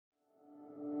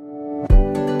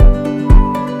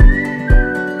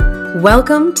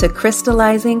Welcome to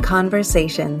Crystallizing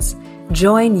Conversations.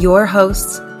 Join your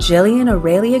hosts, Jillian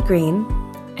Aurelia Green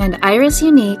and Iris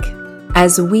Unique,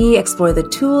 as we explore the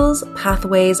tools,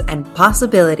 pathways, and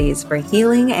possibilities for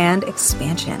healing and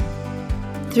expansion.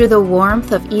 Through the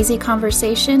warmth of easy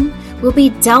conversation, we'll be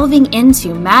delving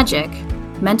into magic,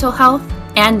 mental health,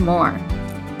 and more.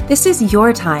 This is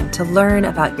your time to learn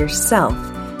about yourself,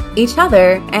 each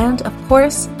other, and, of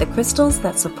course, the crystals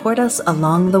that support us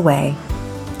along the way.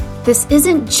 This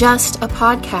isn't just a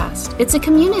podcast. It's a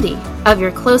community of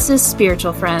your closest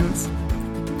spiritual friends.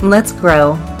 Let's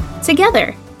grow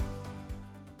together.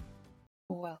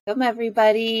 Welcome,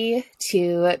 everybody,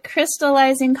 to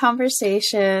Crystallizing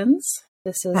Conversations.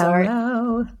 This is our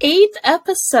 8th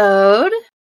episode.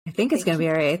 I think it's going to be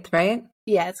our 8th, right?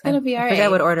 Yeah, it's going to be our 8th. I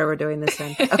forget what order we're doing this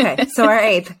in. Okay, so our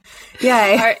 8th.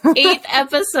 Yay. Our 8th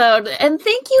episode. And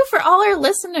thank you for all our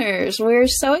listeners. We're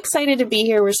so excited to be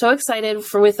here. We're so excited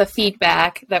with the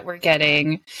feedback that we're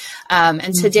getting.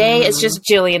 And today it's just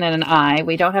Jillian and I.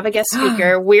 We don't have a guest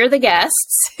speaker. We're the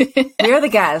guests. We're the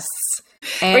guests.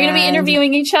 And we're going to be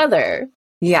interviewing each other.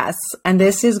 Yes. And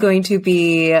this is going to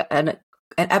be an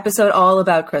episode all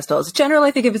about crystals. Generally,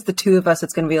 I think if it's the two of us,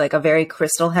 it's going to be like a very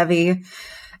crystal heavy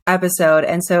episode.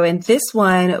 And so in this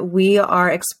one, we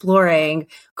are exploring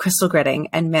crystal gridding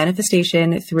and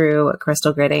manifestation through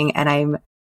crystal gridding. And I'm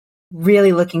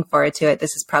really looking forward to it.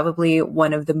 This is probably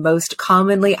one of the most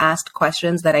commonly asked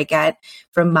questions that I get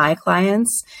from my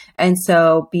clients. And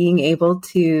so being able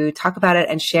to talk about it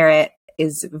and share it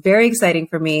is very exciting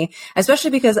for me,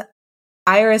 especially because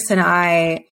Iris and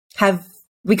I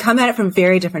we come at it from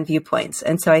very different viewpoints.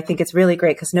 And so I think it's really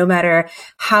great because no matter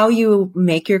how you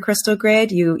make your crystal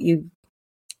grid, you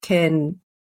can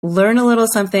learn a little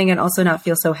something and also not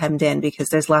feel so hemmed in because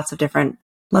there's lots of different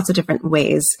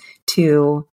ways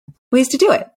to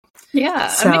do it. Yeah,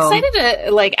 so, I'm excited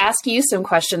to ask you some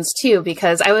questions too,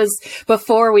 because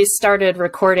before we started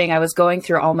recording, I was going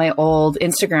through all my old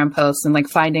Instagram posts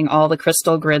and finding all the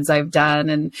crystal grids I've done.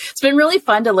 And it's been really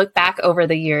fun to look back over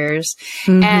the years.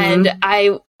 Mm-hmm. And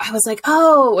I was like,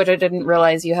 oh, which I didn't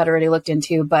realize you had already looked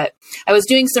into, but I was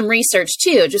doing some research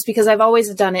too, just because I've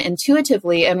always done it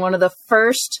intuitively. And one of the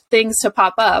first things to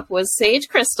pop up was Sage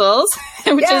Crystals,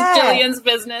 which is Jillian's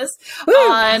business.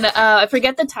 On, I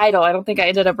forget the title. I don't think I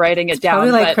ended up writing it down.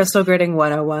 Probably Crystal Gridding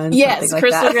 101. Yes,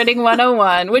 Crystal Gridding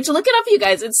 101, which look it up, you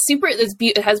guys.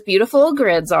 It has beautiful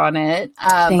grids on it,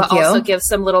 but also gives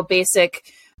some little basic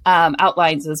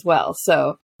outlines as well.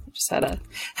 So just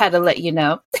had to let you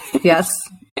know. Yes.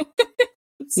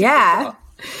 Yeah. Cool.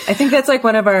 I think that's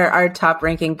one of our top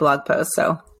ranking blog posts.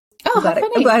 So funny.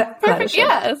 I'm glad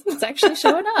yes, it's actually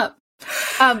showing up.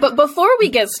 But before we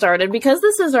get started, because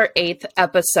this is our 8th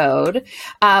episode,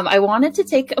 I wanted to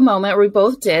take a moment, or we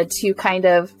both did, to kind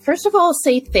of, first of all,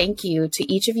 say thank you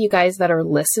to each of you guys that are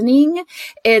listening.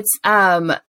 It's,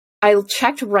 I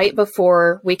checked right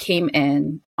before we came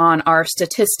in on our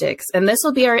statistics, and this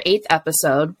will be our 8th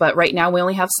episode, but right now we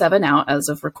only have 7 out as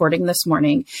of recording this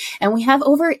morning, and we have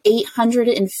over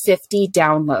 850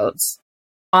 downloads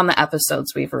on the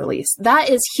episodes we've released. That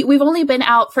is, we've only been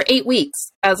out for 8 weeks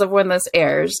as of when this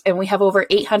airs, and we have over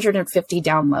 850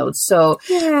 downloads. So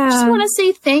I just want to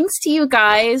say thanks to you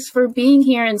guys for being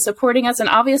here and supporting us. And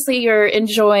obviously you're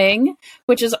enjoying,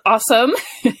 which is awesome.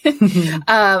 And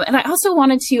I also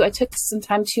I took some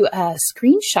time to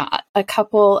screenshot a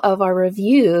couple of our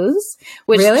reviews,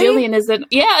 which really?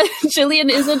 Jillian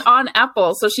isn't on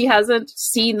Apple. So she hasn't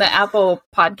seen the Apple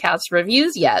podcast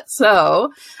reviews yet.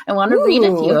 So I want to read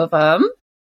a few of them.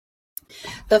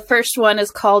 The first one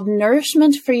is called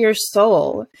Nourishment for Your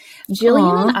Soul.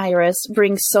 Jillian and Iris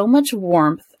bring so much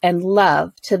warmth and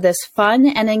love to this fun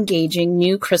and engaging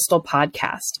new crystal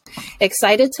podcast.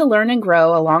 Excited to learn and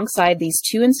grow alongside these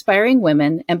two inspiring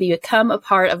women and become a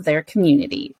part of their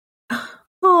community.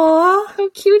 Aww. How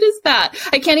cute is that?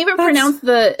 I can't even pronounce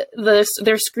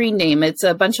their screen name. It's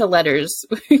a bunch of letters.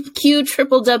 QWWRRRPT.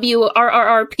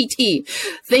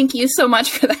 Thank you so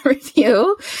much for that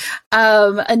review.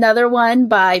 Another one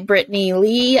by Brittany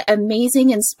Lee. Amazing,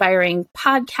 inspiring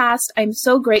podcast. I'm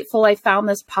so grateful I found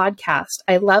this podcast.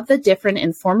 I love the different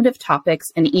informative topics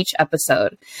in each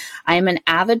episode. I am an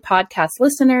avid podcast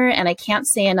listener, and I can't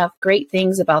say enough great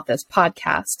things about this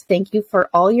podcast. Thank you for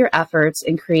all your efforts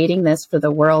in creating this for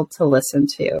the world to listen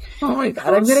to. Oh my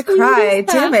God, I'm going to cry.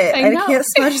 Damn it. I can't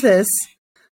smudge this.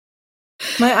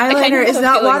 My eyeliner is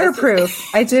not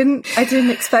waterproof. I didn't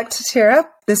expect to tear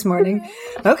up this morning.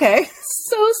 Okay.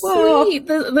 So sweet.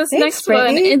 This next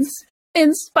one is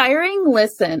Inspiring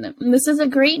Listen. This is a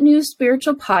great new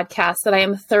spiritual podcast that I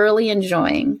am thoroughly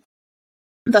enjoying.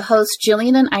 The hosts,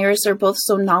 Jillian and Iris, are both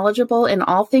so knowledgeable in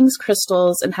all things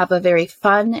crystals and have a very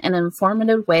fun and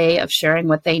informative way of sharing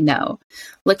what they know.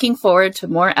 Looking forward to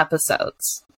more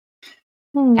episodes.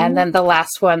 And then the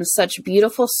last one, such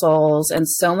beautiful souls and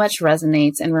so much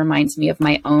resonates and reminds me of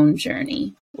my own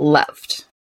journey. Loved.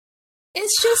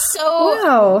 It's just so...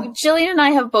 Wow. Jillian and I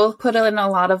have both put in a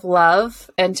lot of love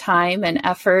and time and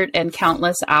effort and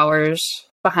countless hours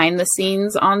behind the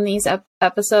scenes on these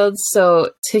episodes. So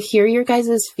to hear your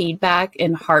guys' feedback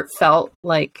and heartfelt,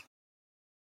 like,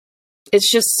 it's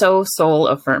just so soul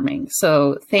affirming.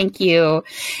 So thank you.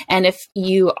 And if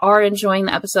you are enjoying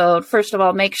the episode, first of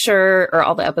all, make sure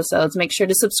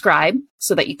to subscribe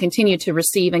so that you continue to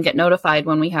receive and get notified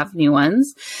when we have new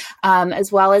ones.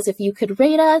 As well as if you could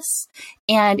rate us,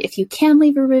 and if you can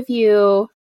leave a review.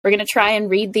 We're going to try and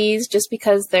read these just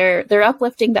because they're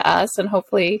uplifting to us, and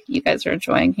hopefully you guys are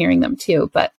enjoying hearing them too.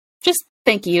 But just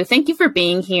thank you. Thank you for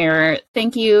being here.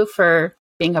 Thank you for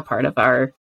being a part of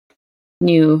our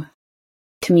new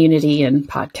community and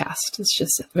podcast. It's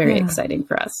just very exciting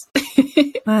for us.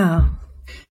 Wow.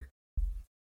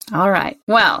 All right.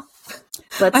 Well,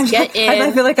 let's get in.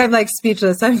 I feel like I'm like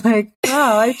speechless. I'm like,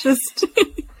 wow, I feel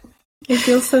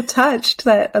so touched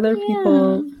that other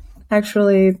people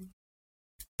actually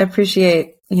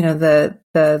appreciate,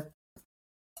 the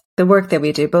work that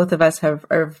we do. Both of us have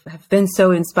been so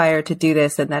inspired to do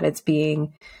this, and that it's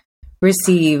being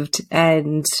received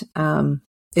and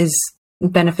is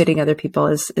benefiting other people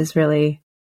is really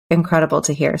incredible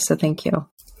to hear. So thank you.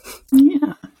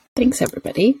 Yeah. Thanks,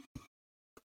 everybody.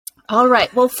 All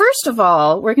right. Well, first of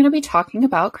all, we're going to be talking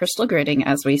about crystal gridding,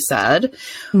 as we said.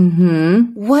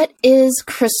 Mm-hmm. What is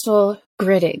crystal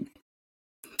gridding?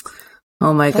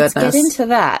 Oh my goodness. Let's get into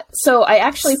that. So I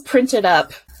actually printed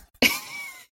up,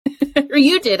 or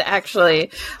you did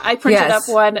actually. I printed up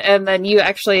one, and then you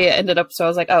actually ended up, so I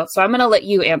was like, oh, so I'm going to let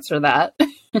you answer that.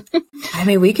 I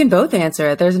mean, we can both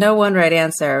answer it. There's no one right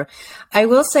answer. I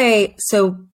will say,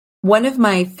 so one of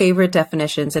my favorite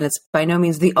definitions, and it's by no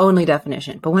means the only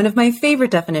definition, but one of my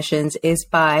favorite definitions is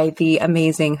by the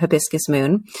amazing Hibiscus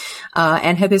Moon.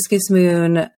 And Hibiscus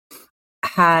Moon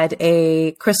had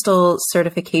a crystal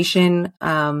certification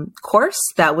course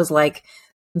that was like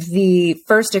the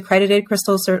first accredited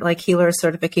crystal healer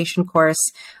certification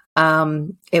course.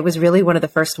 It was really one of the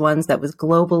first ones that was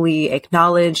globally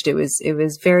acknowledged. It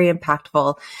was very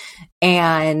impactful.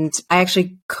 And I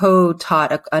actually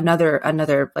co-taught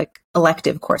another like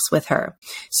elective course with her.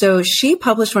 So she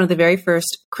published one of the very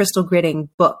first crystal gridding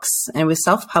books, and it was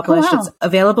self-published. Oh, wow. It's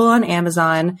available on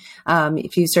Amazon.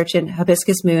 If you search in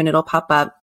Hibiscus Moon, it'll pop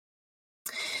up.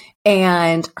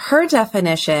 And her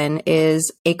definition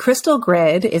is a crystal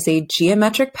grid is a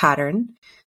geometric pattern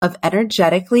of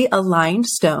energetically aligned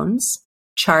stones,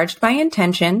 charged by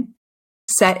intention,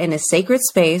 set in a sacred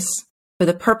space for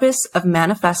the purpose of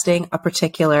manifesting a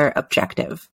particular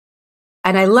objective.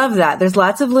 And I love that. There's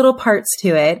lots of little parts to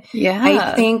it. Yeah.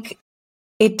 I think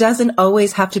it doesn't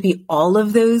always have to be all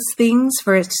of those things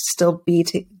for it to still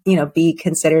be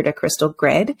considered a crystal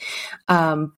grid.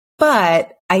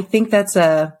 But I think that's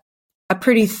a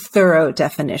pretty thorough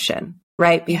definition,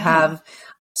 right? We have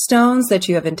stones that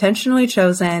you have intentionally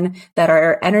chosen that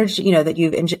are energy, that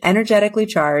you've energetically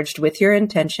charged with your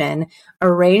intention,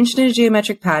 arranged in a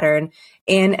geometric pattern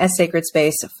in a sacred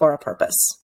space for a purpose.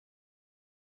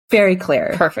 Very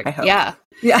clear. Perfect. I hope. Yeah.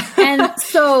 Yeah. And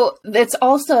so it's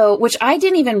also, which I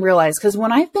didn't even realize, because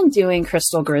when I've been doing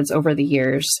crystal grids over the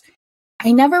years,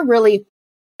 I never really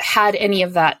had any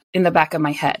of that in the back of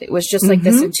my head. It was just like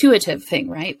this intuitive thing,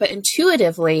 right? But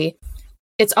intuitively,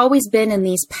 it's always been in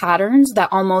these patterns that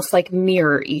almost like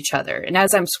mirror each other. And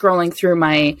as I'm scrolling through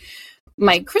my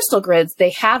crystal grids,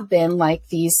 they have been like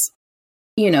these,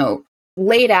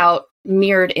 laid out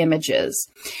mirrored images.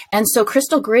 And so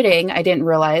crystal gridding, I didn't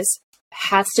realize,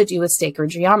 has to do with sacred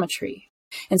geometry.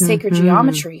 And sacred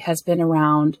geometry has been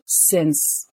around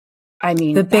since,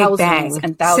 the Big Bang.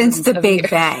 And thousands since the Big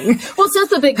Bang. Well, since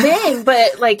the Big Bang,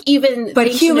 but like even but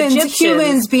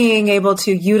humans being able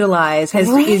to utilize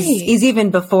is even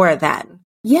before then.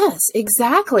 Yes,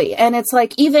 exactly. And it's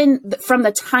like even from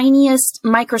the tiniest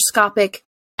microscopic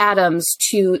atoms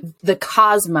to the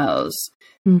cosmos,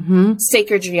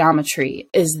 sacred geometry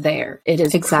is there. It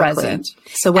is present.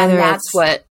 So whether that's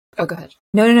what. Oh, go ahead.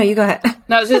 No, you go ahead.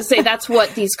 No, I was going to say that's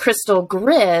what these crystal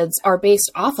grids are based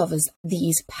off of, is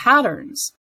these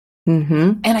patterns.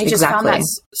 And I just found that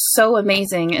so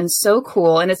amazing and so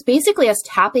cool. And it's basically us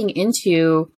tapping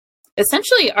into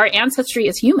essentially our ancestry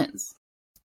as humans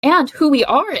and who we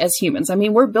are as humans. I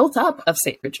mean, we're built up of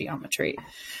sacred geometry.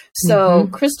 So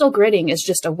crystal gridding is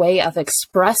just a way of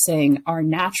expressing our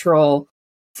natural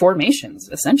formations,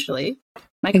 essentially.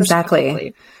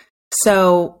 Exactly.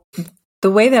 So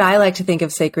the way that I like to think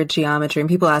of sacred geometry, and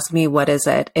people ask me, what is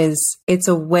it? Is it's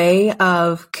a way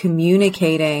of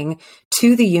communicating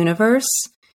to the universe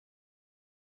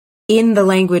in the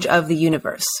language of the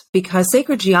universe, because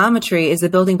sacred geometry is the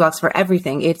building blocks for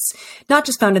everything. It's not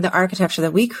just found in the architecture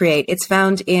that we create. It's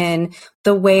found in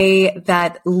the way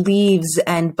that leaves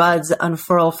and buds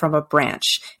unfurl from a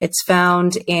branch. It's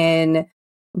found in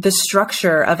the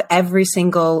structure of every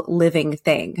single living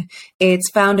thing. It's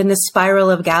found in the spiral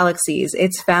of galaxies.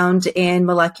 It's found in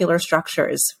molecular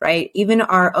structures, right? Even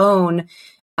our own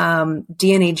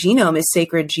DNA genome is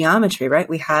sacred geometry, right?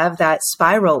 We have that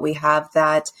spiral. We have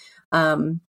that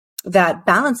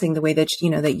balancing, the way that,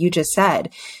 that you just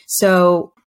said.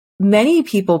 So many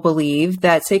people believe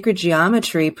that sacred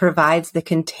geometry provides the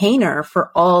container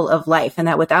for all of life, and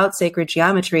that without sacred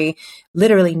geometry,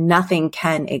 literally nothing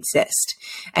can exist.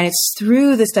 And it's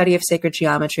through the study of sacred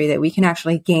geometry that we can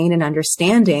actually gain an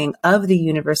understanding of the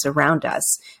universe around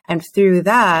us. And through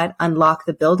that, unlock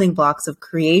the building blocks of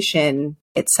creation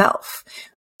itself.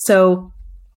 So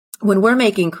when we're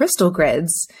making crystal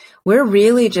grids, we're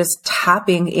really just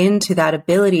tapping into that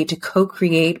ability to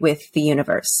co-create with the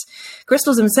universe.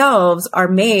 Crystals themselves are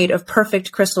made of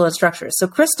perfect crystalline structures. So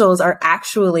crystals are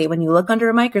actually, when you look under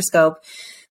a microscope,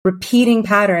 repeating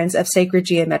patterns of sacred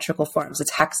geometrical forms.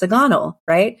 It's hexagonal,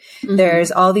 right? Mm-hmm.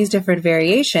 There's all these different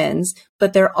variations,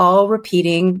 but they're all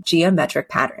repeating geometric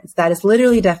patterns. That is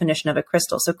literally the definition of a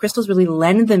crystal. So crystals really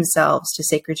lend themselves to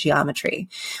sacred geometry.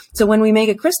 So when we make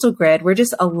a crystal grid, we're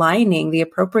just aligning the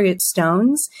appropriate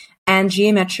stones and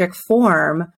geometric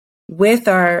form with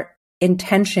our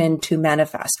intention to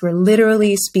manifest. We're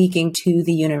literally speaking to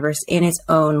the universe in its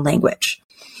own language.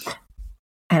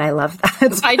 And I love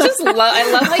that. I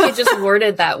love how you just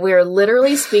worded that. We're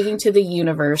literally speaking to the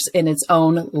universe in its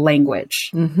own language.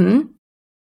 Mm-hmm.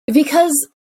 Because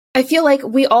I feel like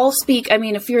we all speak, I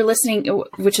mean, if you're listening,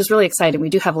 which is really exciting, we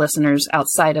do have listeners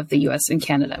outside of the US and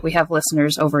Canada. We have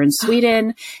listeners over in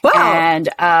Sweden. Wow. And,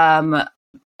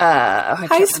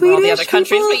 hi, Swedish the other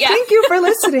countries, people. But yeah. Thank you for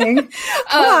listening.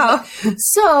 Wow.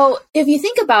 So if you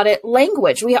think about it,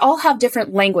 language, we all have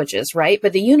different languages, right?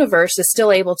 But the universe is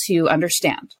still able to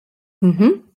understand.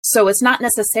 Mm-hmm. So it's not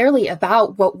necessarily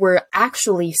about what we're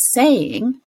actually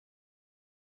saying.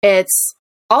 It's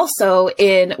also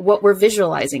in what we're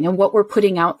visualizing and what we're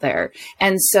putting out there.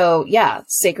 And so, yeah,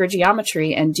 sacred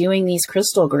geometry and doing these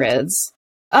crystal grids.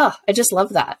 Oh, I just love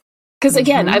that. Because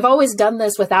again, I've always done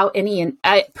this without any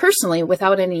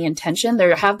intention.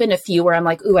 There have been a few where I'm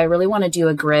like, ooh, I really want to do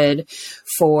a grid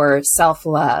for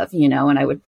self-love, and I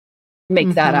would make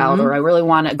that out, or I really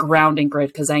want a grounding grid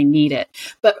because I need it.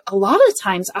 But a lot of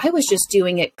times I was just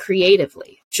doing it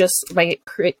creatively, just by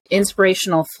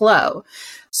inspirational flow.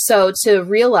 So to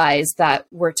realize that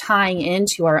we're tying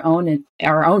into our own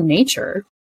nature,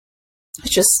 it's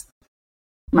just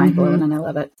mind blowing, and I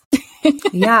love it.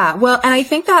 Yeah. Well, and I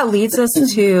think that leads us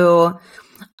to,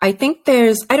 I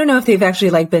don't know if they've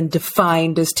actually been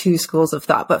defined as two schools of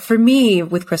thought, but for me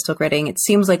with crystal gridding, it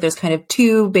seems like there's kind of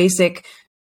two basic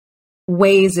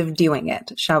ways of doing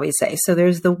it, shall we say. So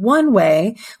there's the one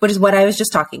way, which is what I was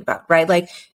just talking about, right? Like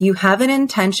you have an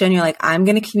intention, you're like, I'm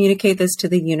going to communicate this to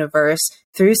the universe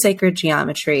through sacred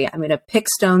geometry. I'm going to pick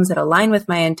stones that align with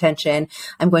my intention.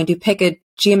 I'm going to pick a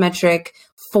geometric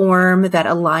form that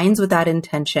aligns with that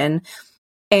intention.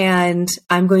 And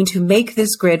I'm going to make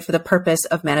this grid for the purpose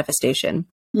of manifestation,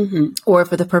 or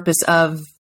for the purpose of,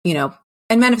 and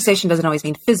manifestation doesn't always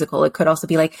mean physical. It could also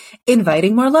be like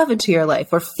inviting more love into your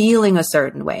life or feeling a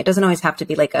certain way. It doesn't always have to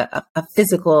be like a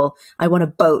physical, I want a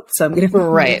boat, so I'm going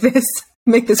to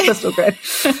make this crystal grid.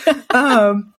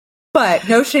 But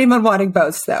no shame on wanting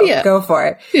boats though. Yeah. Go for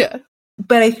it. Yeah.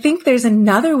 But I think there's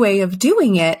another way of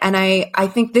doing it. And I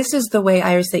think this is the way,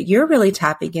 Iris, that you're really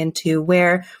tapping into,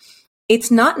 where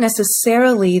it's not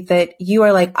necessarily that you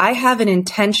are like, I have an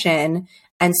intention,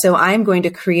 and so I'm going to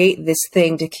create this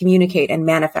thing to communicate and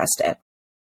manifest it.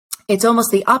 It's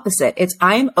almost the opposite. It's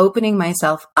I'm opening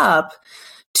myself up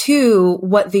to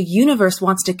what the universe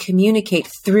wants to communicate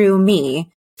through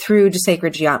me, through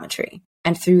sacred geometry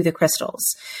and through the crystals.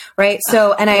 Right.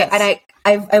 So,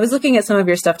 I was looking at some of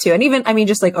your stuff too. And even,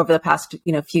 just like over the past,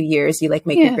 few years, you make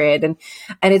a grid, and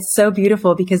it's so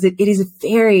beautiful because it is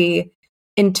very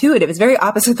intuitive. It's very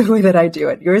opposite the way that I do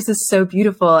it. Yours is so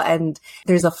beautiful, and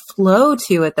there's a flow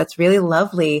to it that's really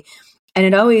lovely. And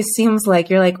it always seems like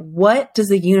you're like, what does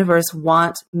the universe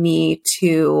want me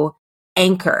to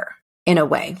anchor in a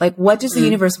way? Like, what does the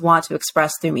universe want to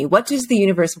express through me? What does the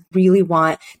universe really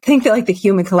want? Think that the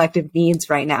human collective needs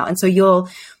right now. And so you'll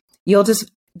just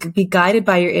be guided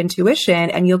by your intuition,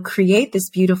 and you'll create this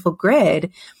beautiful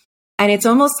grid. And it's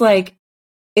almost like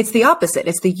it's the opposite.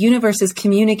 It's the universe is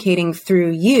communicating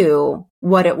through you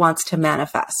what it wants to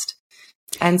manifest.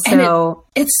 And so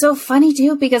it's so funny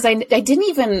too, because I didn't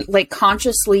even like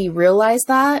consciously realize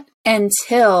that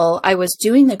until I was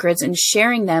doing the grids and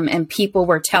sharing them, and people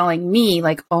were telling me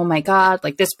like, oh my God,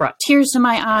 like this brought tears to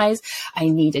my eyes. I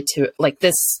needed to, like,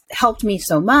 this helped me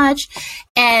so much.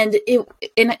 And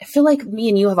I feel like me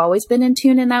and you have always been in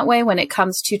tune in that way when it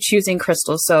comes to choosing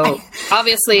crystals. So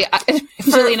obviously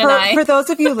for those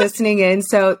of you listening in,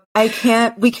 so we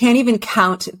can't even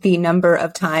count the number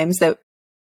of times that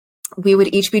we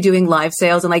would each be doing live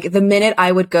sales. And like the minute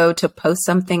I would go to post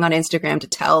something on Instagram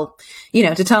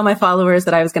to tell my followers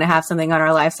that I was going to have something on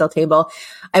our live sale table,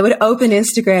 I would open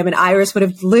Instagram and Iris would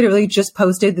have literally just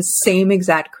posted the same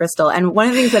exact crystal. And one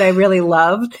of the things that I really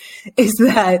loved is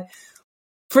that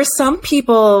for some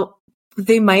people,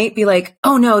 they might be like,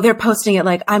 oh no, they're posting it,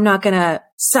 like, I'm not going to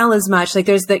sell as much. Like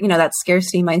there's that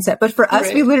scarcity mindset. But for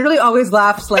us, we literally always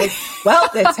laughed like, well,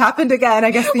 it's happened again.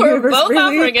 I guess the universe both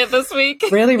offering it this week.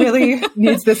 really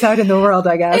needs this out in the world,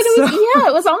 I guess.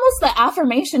 It was almost the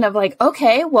affirmation of like,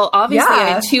 okay, well, obviously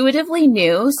I intuitively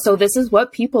knew, so this is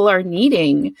what people are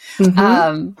needing.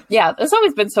 It's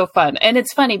always been so fun. And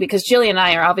it's funny because Jillian and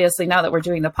I are obviously, now that we're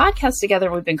doing the podcast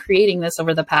together, we've been creating this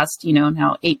over the past,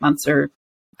 now 8 months or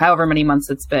however many months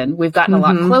it's been, we've gotten a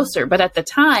lot closer. But at the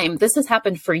time, this has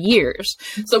happened for years.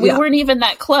 So we weren't even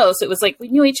that close. It was like we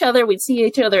knew each other. We'd see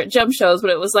each other at jump shows,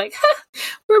 but it was like,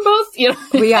 we're both,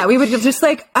 we would just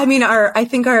like, I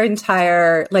think our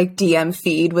entire like DM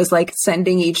feed was like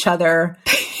sending each other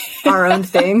our own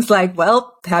things like,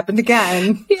 well, happened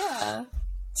again. Yeah.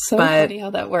 So funny how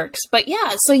that works. But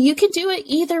yeah, so you can do it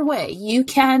either way. You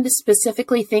can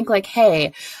specifically think like,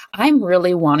 hey, I'm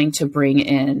really wanting to bring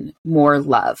in more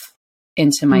love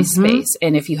into my space.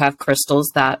 And if you have crystals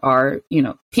that are,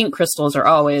 pink crystals are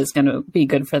always going to be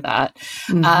good for that.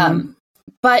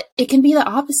 But it can be the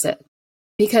opposite.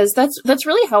 Because that's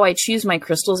really how I choose my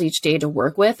crystals each day to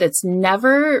work with. It's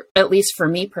never, at least for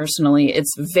me personally,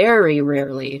 it's very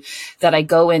rarely that I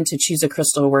go in to choose a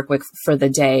crystal to work with for the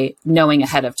day, knowing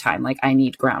ahead of time, like I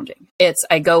need grounding.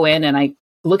 I go in and I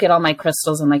look at all my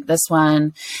crystals and like this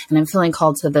one, and I'm feeling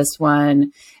called to this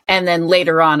one. And then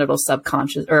later on, it'll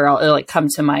it'll like come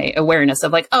to my awareness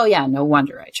of like, oh yeah, no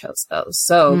wonder I chose those.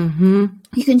 So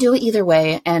you can do it either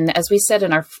way. And as we said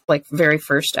in our like very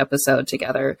first episode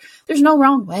together, there's no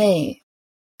wrong way.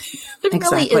 There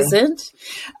really isn't.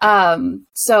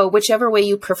 So whichever way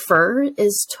you prefer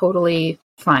is totally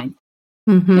fine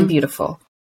and beautiful.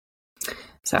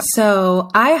 So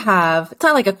I have, it's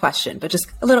not like a question, but just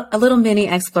a little mini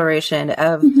exploration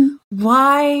of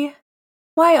why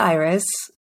Iris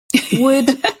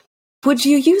would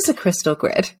you use a crystal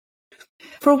grid?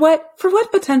 For what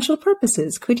potential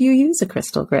purposes could you use a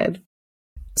crystal grid?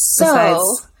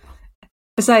 Besides,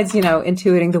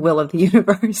 intuiting the will of the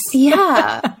universe.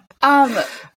 Yeah.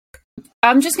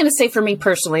 I'm just going to say for me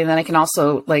personally, and then I can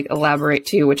also like elaborate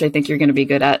too, which I think you're going to be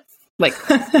good at, like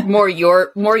more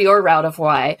your route of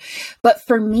why. But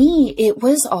for me, it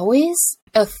was always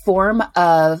it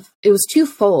was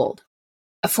twofold,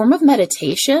 a form of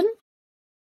meditation,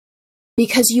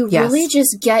 because you really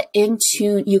just get in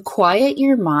tune, you quiet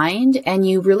your mind and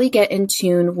you really get in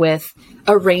tune with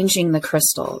arranging the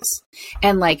crystals.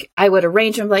 And like, I would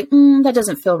arrange them like, that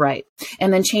doesn't feel right.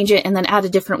 And then change it and then add a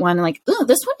different one. And like, oh,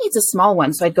 this one needs a small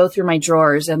one. So I'd go through my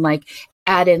drawers and like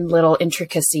add in little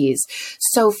intricacies.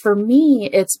 So for me,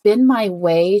 it's been my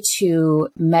way to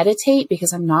meditate,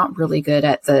 because I'm not really good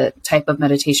at the type of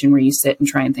meditation where you sit and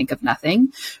try and think of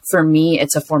nothing. For me,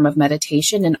 it's a form of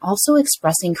meditation and also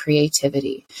expressing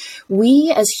creativity.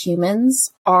 We as humans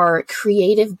are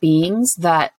creative beings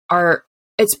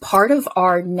it's part of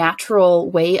our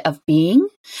natural way of being,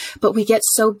 but we get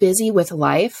so busy with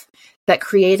life that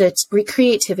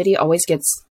creativity always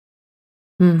gets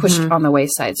pushed on the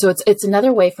wayside. So it's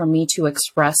another way for me to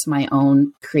express my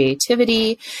own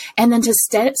creativity, and then to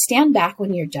stand back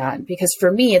when you're done. Because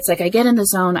for me, it's like I get in the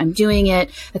zone, I'm doing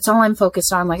it. That's all I'm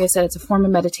focused on. Like I said, it's a form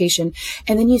of meditation.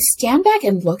 And then you stand back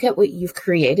and look at what you've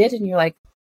created, and you're like,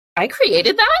 I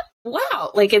created that?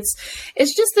 Wow. Like it's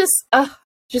just this,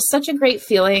 just such a great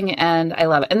feeling, and I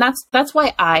love it. And that's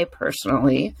why I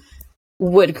personally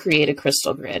would create a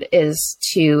crystal grid, is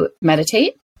to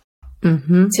meditate,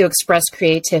 to express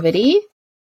creativity,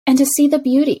 and to see the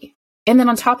beauty. And then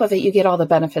on top of it, you get all the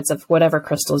benefits of whatever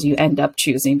crystals you end up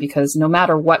choosing, because no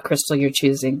matter what crystal you're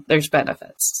choosing, there's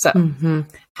benefits. So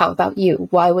how about you?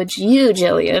 Why would you,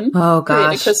 Jillian,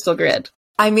 create a crystal grid?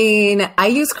 I mean, I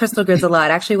use crystal grids a lot.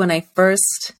 Actually, when I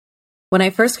first when I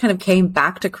first kind of came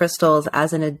back to crystals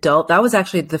as an adult, that was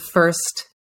actually the first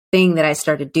thing that I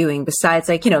started doing besides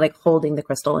like, like holding the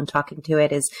crystal and talking to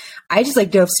it, is I just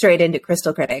like dove straight into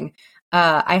crystal gridding.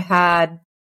 I had,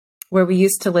 where we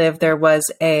used to live, we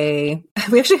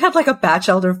actually had like a batch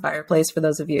elder fireplace, for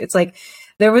those of you. It's like,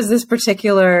 there was this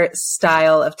particular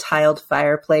style of tiled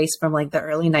fireplace from like the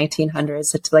early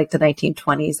 1900s to like the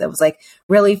 1920s that was like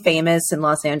really famous in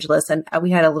Los Angeles. And we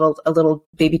had a little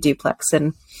baby duplex,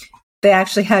 and they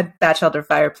actually had batch elder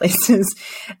fireplaces.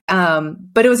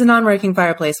 But it was a non-working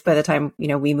fireplace by the time,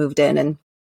 we moved in. And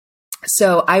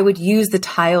so I would use the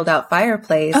tiled out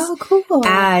fireplace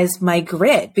as my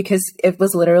grid, because it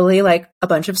was literally like a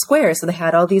bunch of squares. So they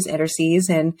had all these indices.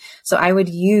 And so I would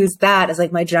use that as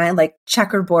like my giant like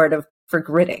checkerboard for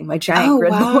gridding, my giant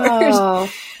grid board.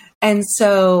 And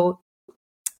so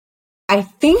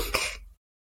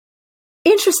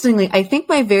interestingly, I think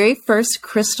my very first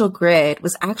crystal grid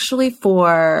was actually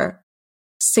for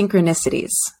synchronicities.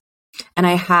 And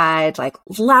I had like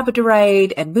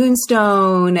labradorite and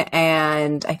moonstone,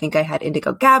 and I think I had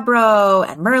indigo gabbro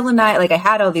and merlinite. Like I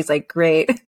had all these like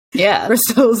great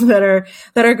crystals that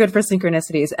are good for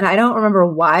synchronicities. And I don't remember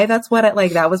why that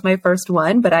was my first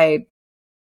one, but I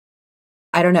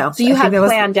don't know. So you had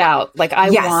planned out, like, I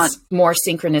want more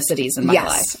synchronicities in my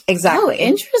life. Exactly. Oh,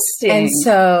 interesting. And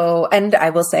so, and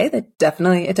I will say that it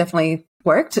definitely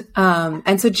worked.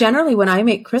 And so generally when I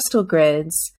make crystal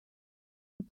grids,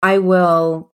 I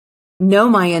will know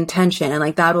my intention, and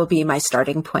like that will be my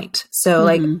starting point. So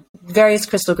like various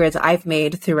crystal grids I've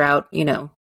made throughout,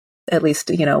 at least,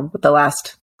 the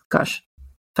last,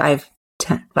 5,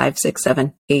 6,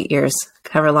 7, 8 years,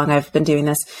 however long I've been doing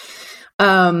this,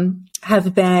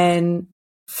 have been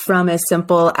from as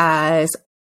simple as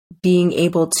being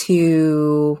able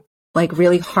to like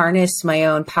really harness my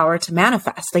own power to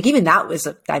manifest. Like even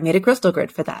that I made a crystal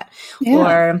grid for that. Yeah.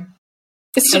 Or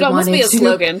it should almost be a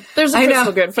slogan. There's a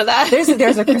crystal grid for that. There's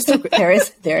a crystal.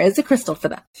 There is a crystal for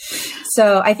that.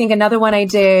 So I think another one I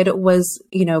did was,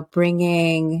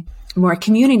 bringing more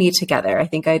community together. I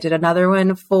think I did another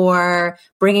one for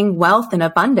bringing wealth and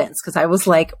abundance, because I was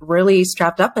like really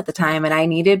strapped up at the time and I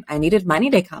needed money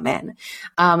to come in.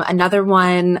 Another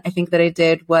one I think that I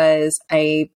did was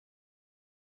I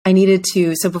needed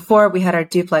to, so before we had our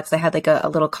duplex, I had like a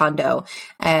little condo,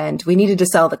 and we needed to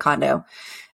sell the condo.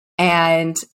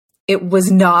 And it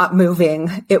was not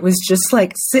moving. It was just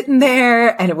like sitting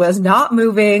there, and it was not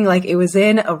moving. Like it was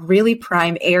in a really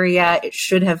prime area. It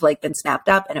should have like been snapped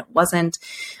up, and it wasn't.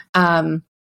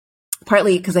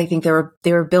 Partly because I think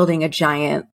they were building a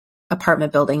giant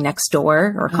apartment building next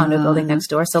door, or condo building next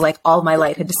door. So like all my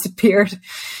light had disappeared.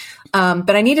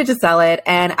 But I needed to sell it,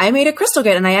 and I made a crystal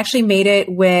grid, and I actually made it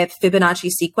with Fibonacci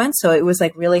sequence. So it was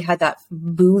like really had that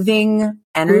moving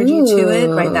energy to it,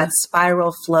 right? That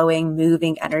spiral flowing,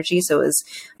 moving energy. So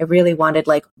I really wanted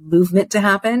like movement to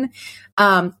happen.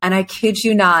 And I kid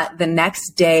you not, the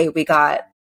next day we got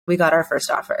our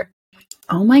first offer.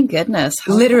 Oh my goodness.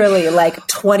 Literally like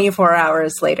 24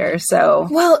 hours later. So,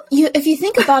 well, if you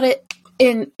think about it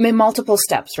in multiple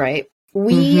steps, right?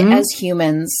 We as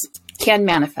humans can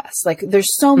manifest. Like there's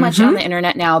so much on the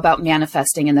internet now about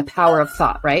manifesting and the power of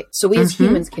thought, right? So we as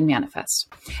humans can manifest.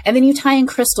 And then you tie in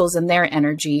crystals and their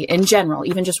energy in general,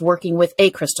 even just working with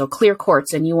a crystal, clear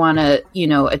quartz, and you want to,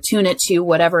 attune it to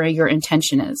whatever your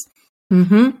intention is.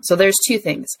 So there's two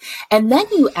things. And then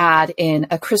you add in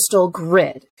a crystal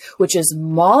grid, which is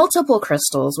multiple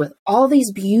crystals with all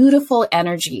these beautiful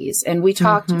energies. And we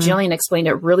talked, Jillian explained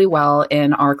it really well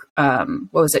in our,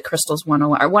 Crystals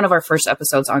 101, or one of our first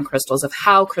episodes on crystals, of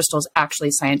how crystals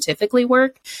actually scientifically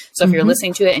work. So if you're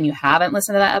listening to it and you haven't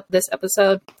listened to this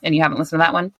episode, and you haven't listened to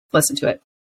that one, listen to it.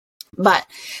 But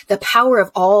the power of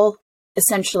all,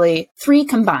 essentially three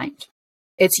combined.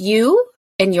 It's you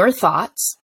and your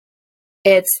thoughts.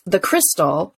 It's the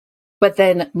crystal, but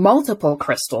then multiple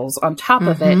crystals on top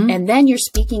of it. And then you're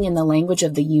speaking in the language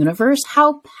of the universe.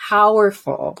 How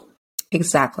powerful.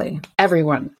 Exactly.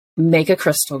 Everyone, make a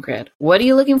crystal grid. What are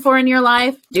you looking for in your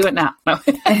life? Do it now. No.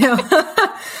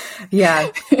 Yeah.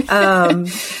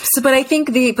 But I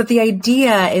think the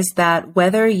idea is that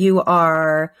whether you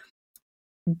are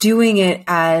doing it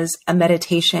as a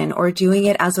meditation, or doing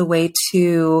it as a way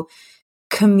to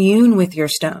commune with your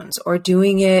stones, or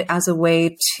doing it as a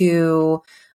way to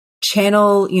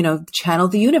channel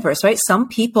the universe, right? Some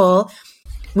people,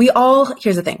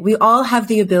 here's the thing, we all have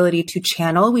the ability to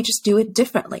channel, we just do it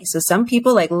differently. So some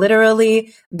people, like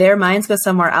literally their minds go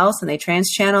somewhere else and they trans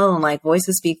channel and like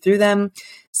voices speak through them.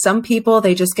 Some people,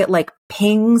 they just get like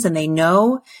pings and they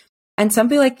know. And some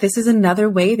people, like, this is another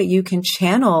way that you can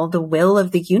channel the will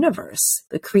of the universe,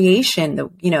 the creation,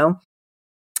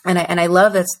 And I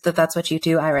love that's what you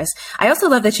do, Iris. I also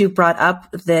love that you brought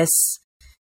up this,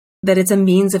 that it's a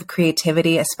means of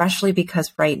creativity, especially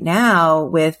because right now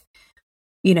with,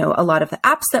 you know, a lot of the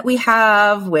apps that we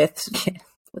have with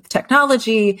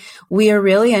technology, we are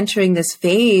really entering this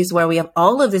phase where we have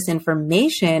all of this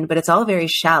information, but it's all very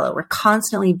shallow. We're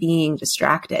constantly being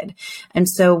distracted. And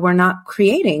so we're not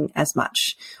creating as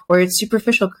much, or it's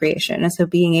superficial creation. And so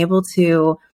being able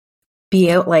to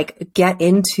get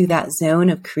into that zone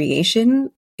of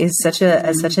creation is such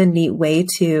a neat way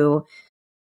to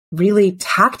really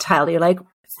tactilely, like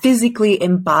physically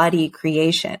embody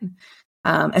creation.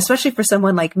 Especially for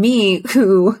someone like me,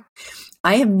 who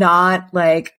I am not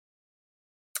like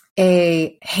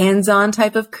a hands-on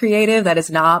type of creative. That is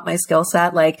not my skill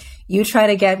set. Like, you try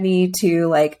to get me to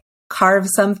like carve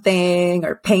something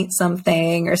or paint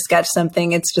something or sketch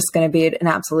something, it's just going to be an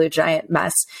absolute giant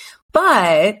mess.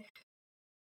 But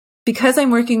because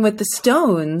I'm working with the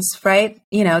stones, right?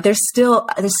 You know, there's still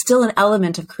an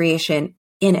element of creation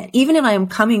in it. Even if I'm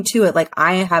coming to it, like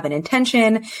I have an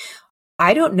intention,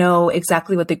 I don't know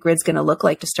exactly what the grid's going to look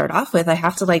like to start off with. I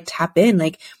have to like tap in,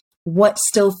 like what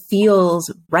still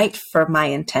feels right for my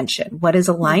intention? What is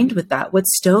aligned with that? What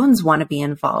stones want to be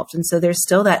involved? And so there's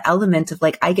still that element of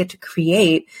like, I get to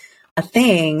create a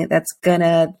thing that's going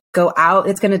to go out.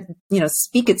 It's going to, you know,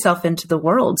 speak itself into the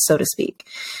world, so to speak.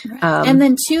 Right. And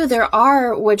then too, there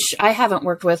are, which I haven't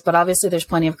worked with, but obviously there's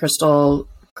plenty of crystal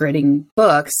gridding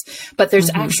books, but there's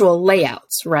actual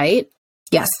layouts, right?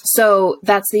 Yes. So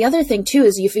that's the other thing too,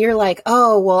 is if you're like,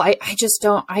 oh, well, I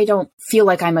don't feel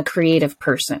like I'm a creative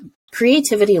person.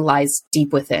 Creativity lies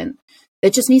deep within.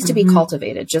 It just needs to be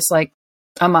cultivated, just like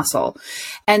a muscle.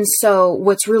 And so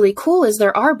what's really cool is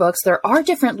there are books, there are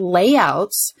different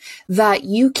layouts that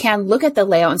you can look at the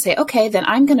layout and say, okay, then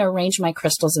I'm going to arrange my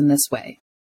crystals in this way.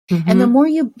 And the more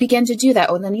you begin to do that,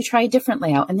 and then you try a different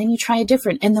layout, and then you try a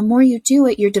different, and the more you do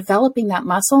it, you're developing that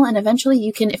muscle. And eventually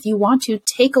you can, if you want to,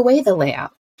 take away the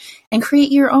layout and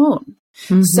create your own.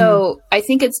 So I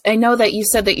think I know that you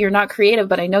said that you're not creative,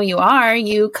 but I know you are.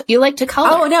 You like to color.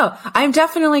 Oh no, I'm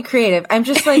definitely creative. I'm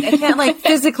just like, I can't like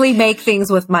physically make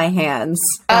things with my hands.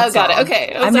 Got it.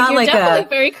 Okay. I'm not like definitely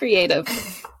very creative.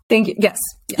 Thank you. Yes.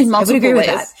 In multiple I would agree ways.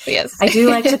 With that. Yes. I do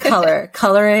like to color.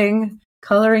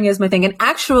 Coloring is my thing. And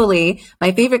actually,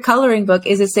 my favorite coloring book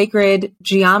is a sacred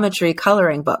geometry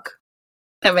coloring book.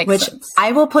 That makes sense.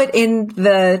 I will put in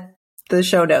the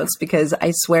show notes, because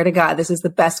I swear to God, this is the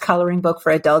best coloring book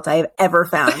for adults I have ever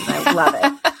found. I love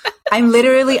it. I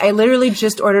literally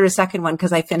just ordered a second one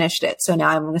because I finished it. So now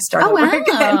I'm going to start over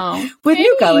again with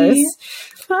new colors.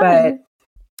 Fun. But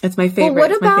it's my favorite.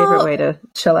 Well, it's my favorite way to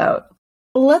chill out.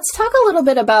 Let's talk a little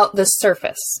bit about the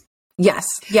surface. Yes.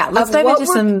 Yeah. Let's dive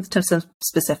into some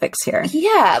specifics here.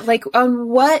 Yeah. Like on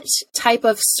what type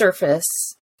of surface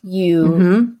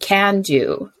you can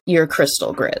do your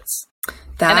crystal grids.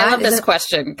 And I love this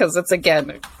question because it's,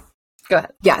 again, go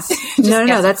ahead. Yes.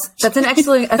 No. That's an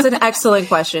excellent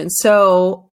question.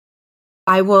 So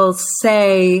I will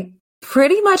say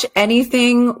pretty much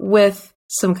anything with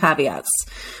some caveats.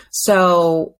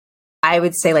 So I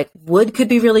would say like wood could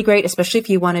be really great, especially if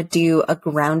you want to do a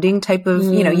grounding type of,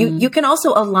 you know, you can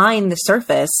also align the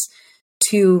surface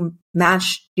to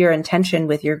match your intention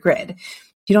with your grid.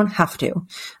 You don't have to.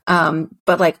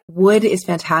 But like wood is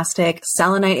fantastic.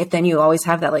 Selenite, if then you always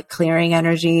have that like clearing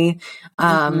energy.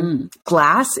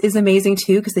 Glass is amazing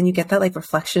too, because then you get that like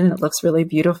reflection and it looks really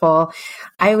beautiful.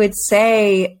 I would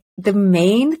say the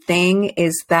main thing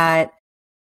is that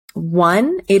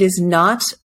one, it is not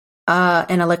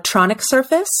an electronic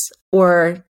surface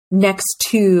or next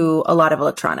to a lot of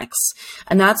electronics.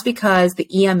 And that's because the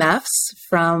EMFs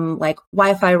from like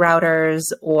Wi-Fi routers,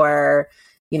 or,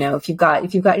 you know, if you've got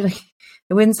like,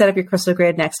 I wouldn't set up your crystal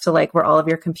grid next to like where all of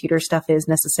your computer stuff is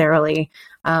necessarily.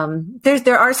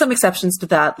 There are some exceptions to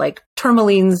that, like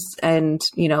tourmalines and,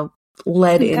 you know,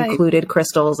 lead included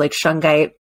crystals like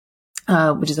shungite,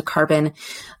 which is a carbon.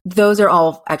 Those are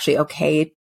all actually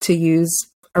okay to use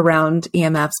around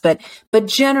EMFs, but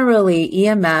generally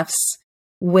EMFs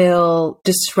will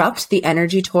disrupt the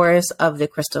energy torus of the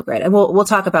crystal grid. And we'll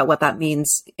talk about what that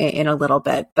means in a little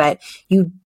bit, but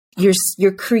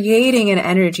you're creating an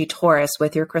energy torus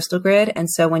with your crystal grid. And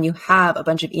so when you have a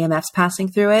bunch of EMFs passing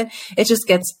through it, it just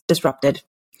gets disrupted.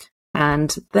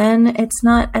 And then it's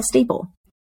not as stable,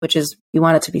 which is, you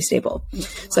want it to be stable.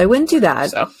 So I wouldn't do that.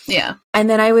 So, yeah. And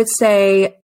then I would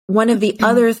say one of the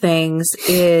other things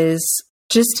is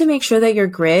just to make sure that your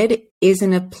grid is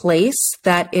in a place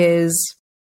that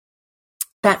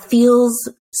feels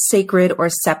sacred or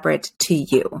separate to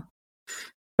you.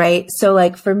 Right? So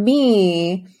like for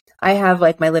me, I have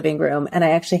like my living room, and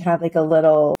I actually have like a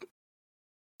little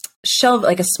shelf,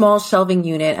 like a small shelving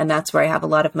unit, and that's where I have a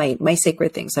lot of my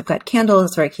sacred things. I've got candles,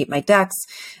 that's where I keep my decks.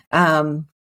 And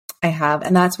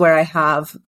that's where I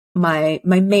have my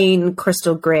main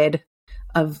crystal grid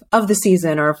of the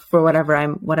season, or for whatever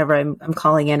I'm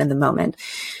calling in the moment.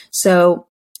 So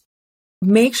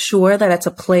make sure that it's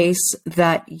a place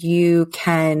that you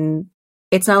can,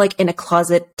 it's not like in a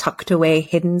closet tucked away,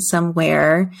 hidden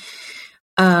somewhere.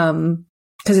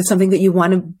 Because it's something that you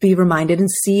want to be reminded and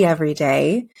see every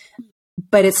day,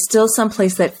 but it's still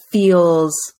someplace that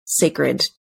feels sacred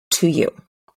to you.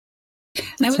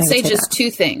 And I would say just two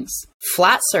things: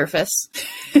 flat surface.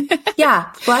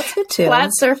 Yeah, flat's good too. Flat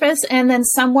surface, and then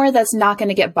somewhere that's not going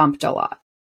to get bumped a lot.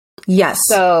 Yes.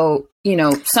 So,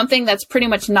 something that's pretty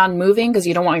much non-moving, because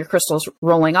you don't want your crystals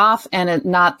rolling off, and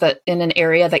not that in an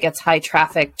area that gets high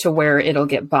traffic to where it'll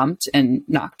get bumped and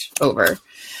knocked over.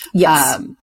 Yes.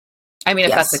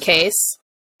 If that's the case,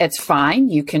 it's fine.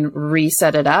 You can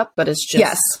reset it up, but it's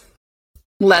just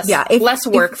less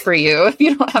work for you if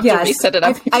you don't have to reset it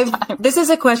up. This is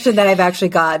a question that I've actually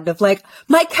gotten of like,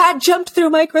 my cat jumped through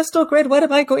my crystal grid. What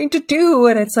am I going to do?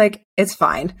 And it's like, it's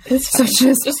fine. So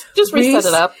just reset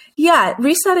it up. Yeah,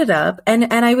 reset it up. And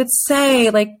I would say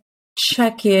like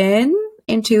check in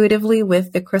intuitively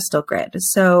with the crystal grid.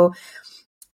 So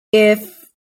if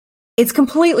it's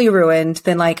completely ruined,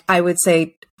 then like I would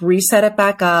say reset it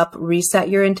back up, reset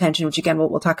your intention, which again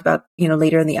we'll talk about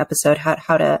later in the episode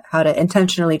how to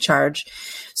intentionally charge.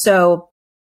 So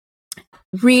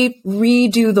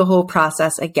redo the whole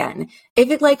process again. If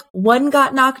it like one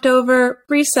got knocked over,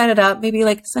 reset it up, maybe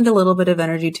like send a little bit of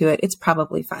energy to it. It's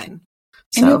probably fine.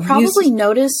 And you'll probably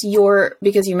notice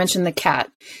because you mentioned the cat,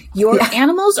 your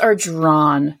animals are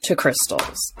drawn to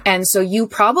crystals. And so you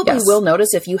probably will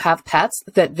notice if you have pets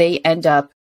that they end up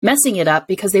messing it up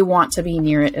because they want to be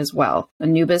near it as well.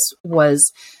 Anubis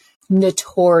was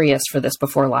notorious for this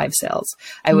before live sales.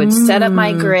 I would set up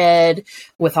my grid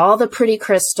with all the pretty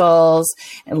crystals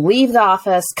and leave the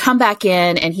office, come back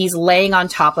in, and he's laying on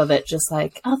top of it just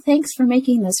like, oh, thanks for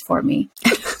making this for me.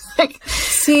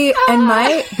 See, and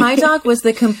my dog was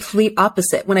the complete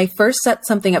opposite. When I first set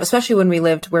something up, especially when we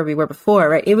lived where we were before,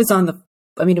 right? It was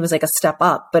it was like a step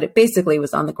up, but it basically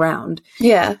was on the ground.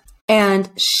 Yeah. And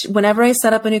whenever I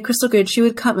set up a new crystal grid, she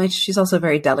would come. She's also a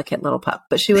very delicate little pup,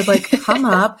 but she would like come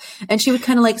up and she would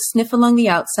kind of like sniff along the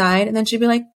outside, and then she'd be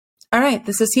like, "All right,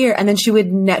 this is here." And then she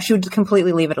would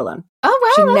completely leave it alone.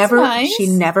 Oh wow, that's nice. She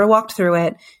never walked through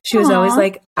it. She was always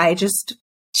like,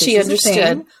 She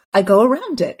understood. I go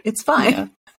around it. It's fine. Yeah.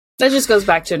 That just goes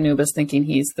back to Anubis thinking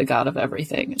he's the god of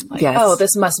everything. And like, oh,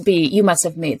 you must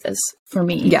have made this for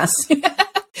me. Yes.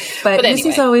 But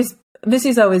anyway.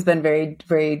 Missy's always been very,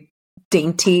 very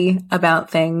dainty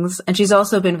about things. And she's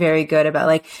also been very good about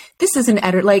like, this is an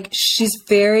editor. Like she's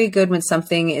very good when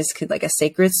something is like a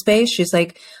sacred space. She's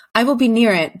like, I will be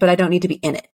near it, but I don't need to be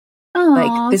in it. Aww,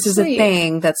 like this is a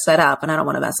thing that's set up and I don't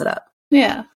want to mess it up.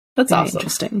 Yeah. That's very awesome.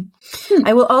 Interesting.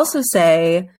 I will also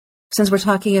say, since we're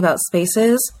talking about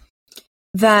spaces,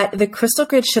 that the crystal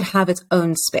grid should have its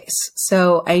own space.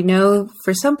 So I know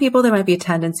for some people there might be a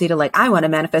tendency to like, I want to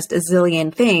manifest a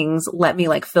zillion things. Let me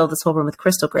like fill this whole room with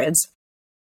crystal grids.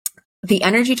 The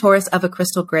energy torus of a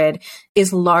crystal grid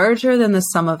is larger than the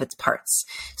sum of its parts.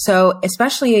 So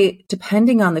especially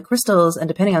depending on the crystals and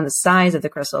depending on the size of the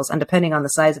crystals and depending on the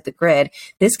size of the grid,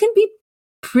 this can be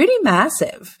pretty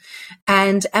massive.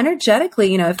 And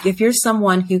energetically, if you're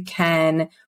someone who can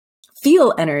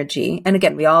feel energy, and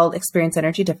again, we all experience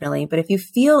energy differently, but if you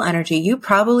feel energy, you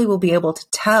probably will be able to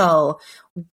tell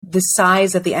the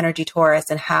size of the energy torus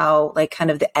and how like kind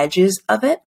of the edges of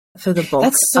it. So the bulk.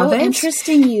 That's so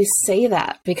interesting you say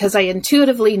that, because I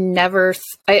intuitively never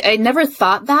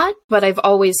thought that, but I've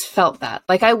always felt that.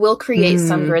 Like I will create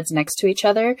some grids next to each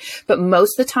other, but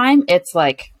most of the time it's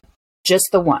like just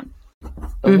the one.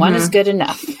 The one is good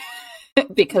enough.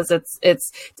 Because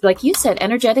it's like you said,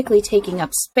 energetically taking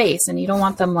up space, and you don't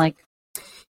want them like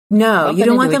you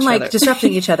don't want them like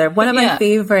disrupting each other. One of my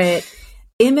favorite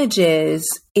images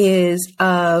is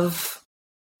of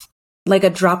like a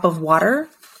drop of water,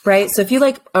 right? So if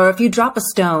you drop a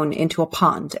stone into a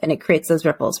pond and it creates those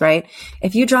ripples, right?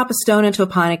 If you drop a stone into a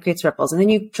pond, it creates ripples, and then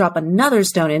you drop another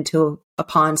stone into a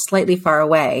pond slightly far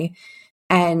away,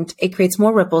 and it creates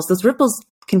more ripples. Those ripples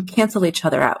can cancel each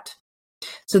other out.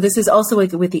 So this is also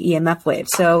with the EMF wave.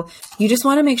 So you just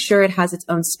want to make sure it has its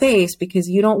own space, because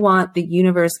you don't want the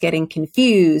universe getting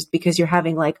confused because you're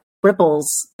having like ripples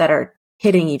that are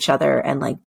hitting each other and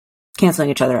like canceling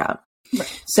each other out.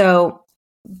 Right. So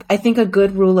I think a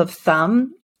good rule of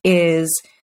thumb is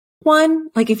one,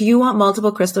 like if you want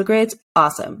multiple crystal grids,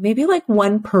 awesome. Maybe like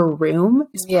one per room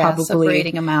is probably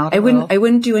separating them out. I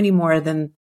wouldn't do any more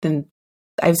than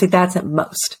I would say that's at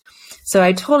most. So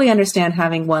I totally understand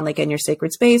having one like in your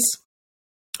sacred space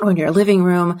or in your living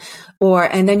room,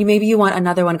 and then maybe you want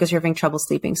another one because you're having trouble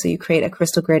sleeping. So you create a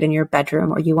crystal grid in your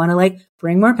bedroom, or you want to like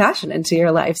bring more passion into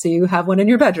your life. So you have one in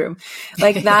your bedroom.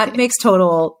 Like that makes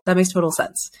total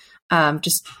sense.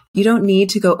 Just, you don't need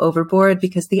to go overboard,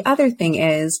 because the other thing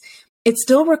is it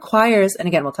still requires, and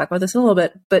again, we'll talk about this in a little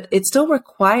bit, but it still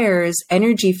requires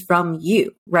energy from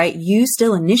you, right? You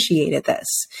still initiated this.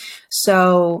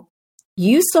 So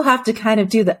you still have to kind of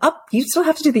do the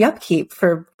upkeep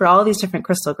for all these different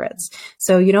crystal grids.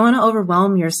 So you don't want to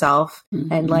overwhelm yourself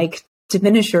and like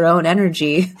diminish your own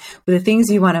energy with the things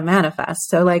you want to manifest.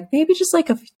 So like maybe just like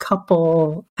a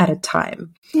couple at a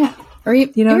time. Yeah. Or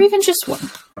even just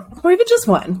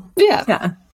one. Yeah.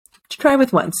 Yeah. Try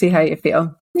with one, see how you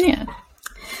feel. Yeah.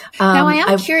 Now I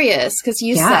am curious, because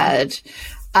you said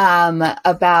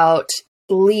about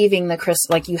leaving the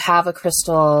crystal, like you have a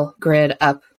crystal grid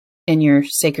up in your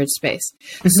sacred space.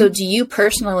 Mm-hmm. So do you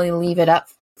personally leave it up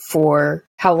for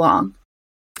how long?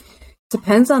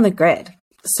 Depends on the grid.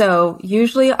 So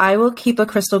usually I will keep a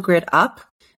crystal grid up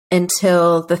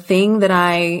until the thing that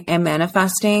I am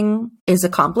manifesting is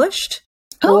accomplished,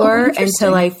 or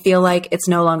until I feel like it's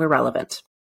no longer relevant.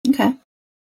 Okay.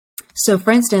 So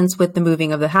for instance, with the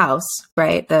moving of the house,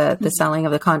 right, the selling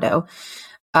of the condo,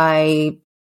 I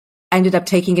ended up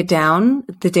taking it down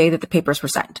the day that the papers were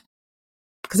signed,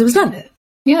 because it was done.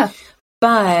 Yeah.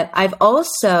 But I've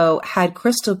also had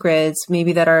crystal grids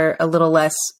maybe that are a little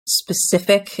less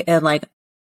specific, and like,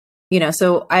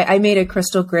 so I made a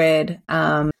crystal grid,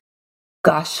 I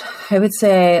would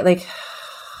say like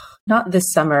not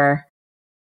this summer,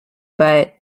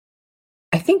 but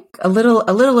I think a little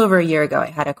over a year ago, I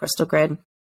had a crystal grid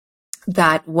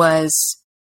that was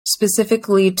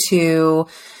specifically to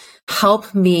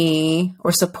help me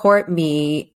or support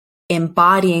me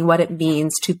embodying what it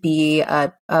means to be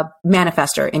a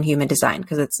manifestor in human design,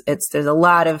 because there's a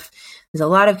lot of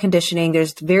conditioning.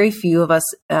 There's very few of us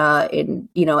in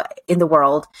the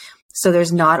world. So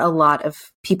there's not a lot of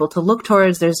people to look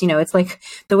towards. There's, it's like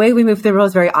the way we move through the world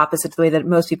is very opposite to the way that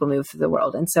most people move through the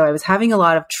world. And so I was having a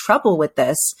lot of trouble with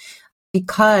this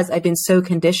because I've been so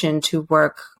conditioned to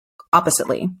work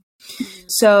oppositely.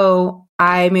 So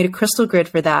I made a crystal grid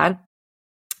for that.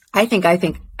 I think I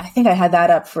had that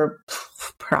up for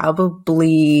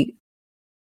probably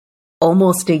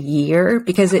almost a year,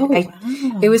 because it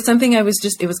was something it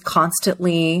was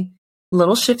constantly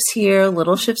little shifts here,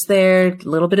 little shifts there, a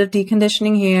little bit of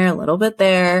deconditioning here, a little bit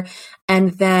there.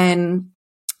 And then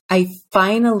I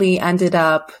finally ended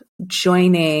up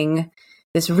joining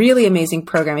this really amazing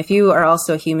program. If you are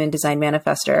also a human design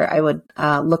manifestor, I would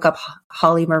look up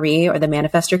Holly Marie or the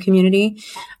Manifestor community.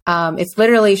 It's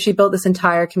literally, she built this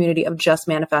entire community of just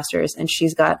manifestors, and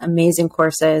she's got amazing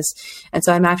courses. And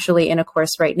so I'm actually in a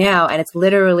course right now, and it's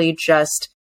literally just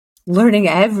learning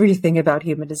everything about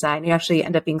human design. You actually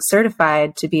end up being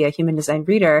certified to be a human design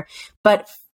reader, but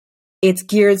it's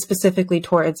geared specifically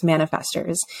towards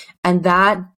manifestors. And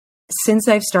that, since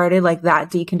I've started, like,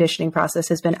 that deconditioning process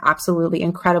has been absolutely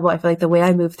incredible. I feel like the way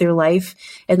I move through life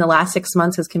in the last 6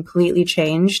 months has completely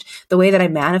changed. The way that I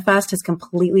manifest has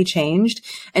completely changed.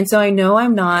 And so I know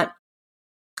I'm not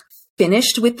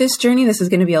finished with this journey. This is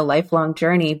going to be a lifelong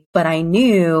journey, but I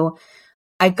knew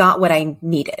I got what I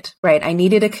needed, right? I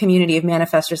needed a community of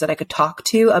manifestors that I could talk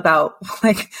to about,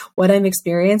 like, what I'm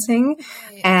experiencing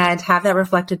and have that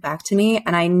reflected back to me.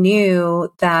 And I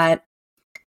knew that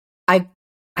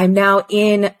I'm now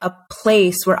in a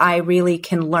place where I really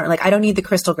can learn. Like, I don't need the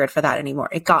crystal grid for that anymore.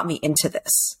 It got me into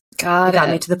this. It got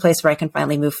me to the place where I can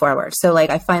finally move forward. So, like,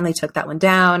 I finally took that one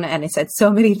down, and I said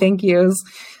so many thank yous.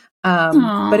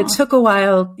 But it took a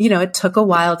while, it took a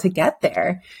while to get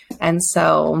there. And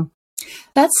so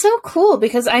that's so cool,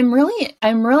 because I'm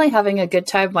really having a good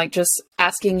time, like, just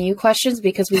asking you questions,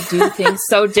 because we do things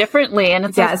so differently. And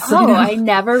it's I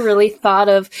never really thought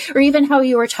of, or even how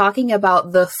you were talking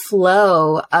about the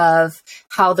flow of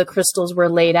how the crystals were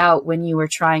laid out when you were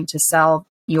trying to sell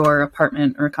your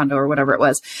apartment or condo or whatever it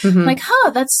was. Mm-hmm. Like,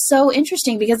 that's so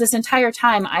interesting, because this entire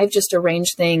time I've just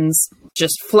arranged things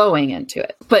just flowing into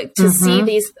it. But to see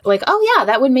these, like,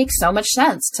 that would make so much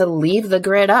sense to leave the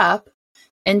grid up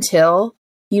until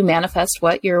you manifest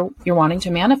what you're wanting to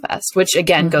manifest, which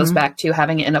again goes back to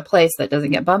having it in a place that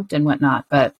doesn't get bumped and whatnot.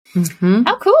 But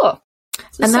how cool.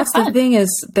 And that's the thing is,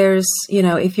 there's,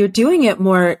 if you're doing it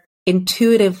more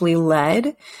intuitively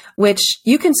led, which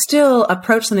you can still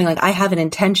approach something like, I have an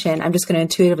intention, I'm just going to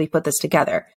intuitively put this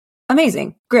together.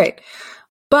 Amazing. Great.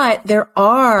 But there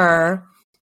are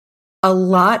a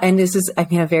lot, and this is, I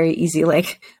mean, a very easy,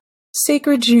 like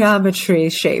sacred geometry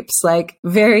shapes, like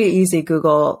very easy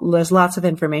Google. There's lots of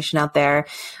information out there.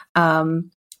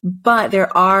 But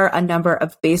there are a number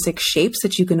of basic shapes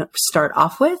that you can start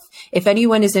off with. If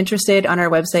anyone is interested, on our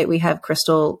website, we have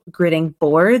crystal gridding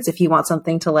boards if you want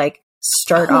something to like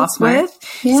start off with.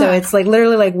 Yeah. So it's like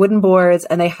literally like wooden boards,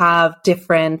 and they have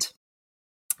different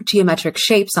geometric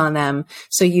shapes on them.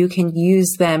 So you can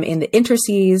use them in the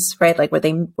interstices, right? Like where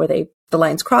the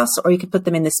lines cross, or you could put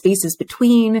them in the spaces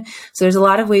between. So there's a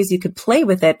lot of ways you could play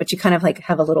with it, but you kind of like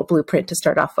have a little blueprint to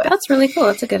start off with. That's really cool.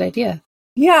 That's a good idea.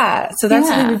 Yeah. So that's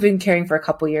something we've been carrying for a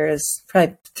couple years,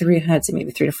 probably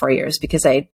maybe 3 to 4 years, because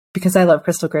I love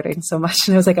crystal gridding so much.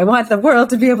 And I was like, I want the world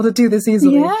to be able to do this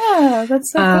easily. Yeah,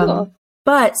 that's so cool.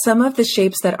 But some of the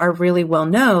shapes that are really well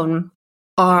known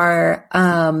are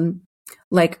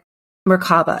like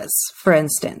Merkabas, for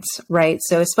instance, right?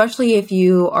 So especially if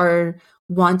you are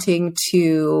wanting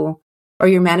to, or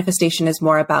your manifestation is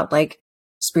more about like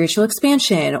spiritual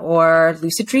expansion or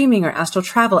lucid dreaming or astral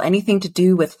travel, anything to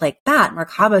do with like that,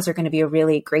 Merkabas are going to be a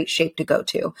really great shape to go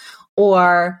to.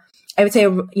 Or I would say,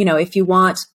 you know, if you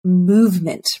want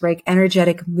movement, right,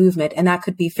 energetic movement, and that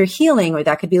could be for healing, or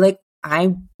that could be like,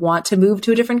 I want to move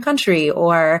to a different country,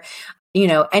 or, you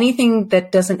know, anything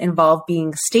that doesn't involve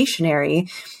being stationary.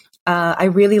 I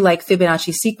really like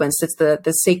Fibonacci sequence. It's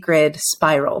the sacred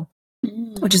spiral,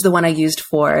 which is the one I used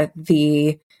for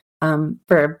the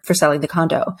for selling the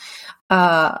condo.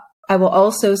 I will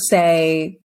also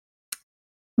say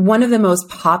one of the most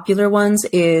popular ones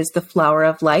is the flower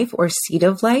of life or seed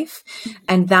of life.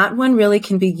 And that one really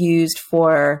can be used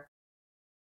for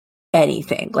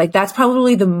anything. Like that's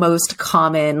probably the most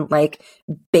common, like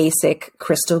basic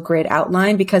crystal grid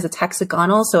outline, because it's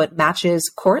hexagonal. So it matches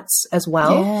quartz as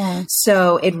well. Yeah.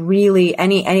 So it really,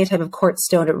 any type of quartz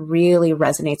stone, it really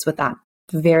resonates with that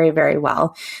very, very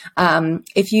well.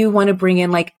 If you want to bring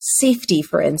in like safety,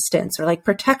 for instance, or like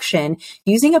protection,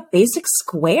 using a basic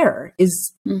square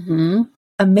is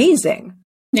amazing.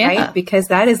 Yeah. Right? Because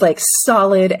that is like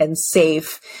solid and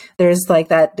safe. There's like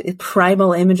that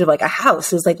primal image of like a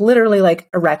house is like literally like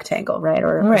a rectangle, right?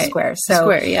 Or a square. So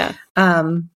square, yeah.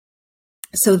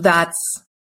 So that's,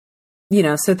 you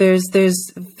know, so there's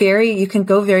you can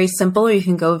go very simple or you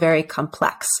can go very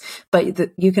complex, but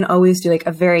you can always do like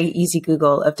a very easy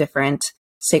Google of different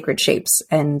sacred shapes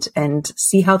and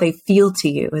see how they feel to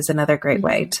you is another great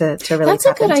way to really That's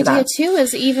tap a good into idea that. too,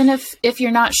 is even if you're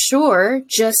not sure,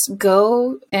 just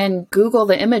go and Google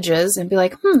the images and be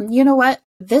like, you know what?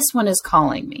 This one is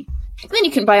calling me. And then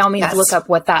you can by all means look up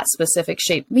what that specific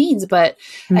shape means. But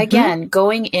again,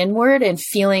 going inward and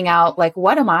feeling out like,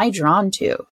 what am I drawn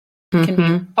to? Can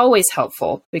be always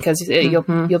helpful, because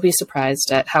you'll be surprised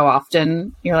at how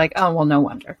often you're like, oh, well, no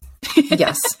wonder.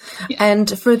 Yes. Yeah.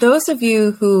 And for those of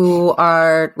you who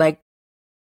are like,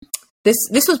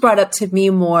 this was brought up to me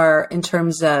more in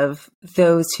terms of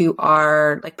those who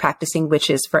are like practicing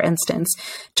witches, for instance.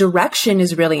 Direction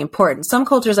is really important. Some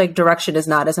cultures, like, direction is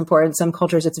not as important. Some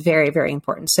cultures, it's very, very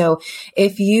important. So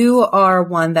if you are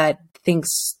one that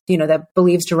thinks, you know, that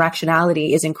believes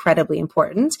directionality is incredibly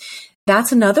important,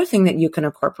 that's another thing that you can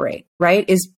incorporate, right?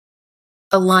 Is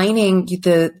aligning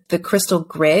the crystal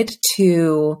grid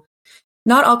to,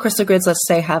 not all crystal grids, let's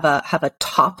say, have a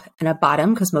top and a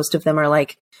bottom, because most of them are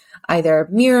like either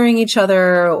mirroring each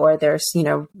other or they're, you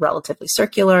know, relatively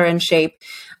circular in shape.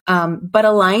 But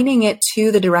aligning it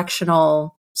to the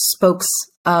directional spokes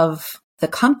of the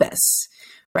compass,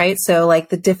 right? So like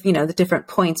the different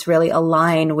points really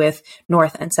align with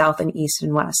north and south and east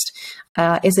and west,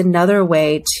 is another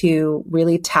way to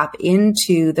really tap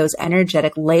into those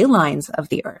energetic ley lines of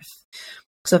the earth.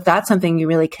 So if that's something you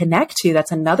really connect to,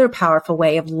 that's another powerful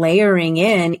way of layering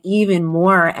in even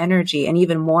more energy and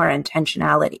even more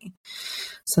intentionality.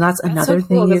 So that's another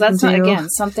thing you can do. Again,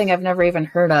 something I've never even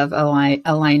heard of,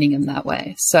 aligning in that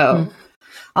way. So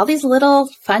all these little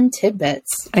fun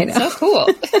tidbits. I know. So cool.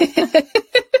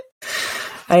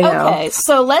 I know. Okay,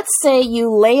 so let's say you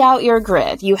lay out your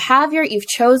grid. You've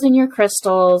chosen your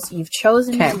crystals, you've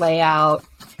chosen your layout.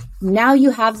 Now you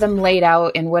have them laid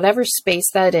out in whatever space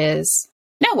that is.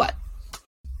 Now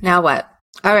what?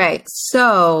 All right.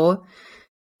 So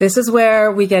this is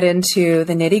where we get into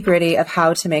the nitty gritty of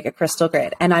how to make a crystal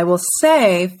grid. And I will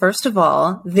say, first of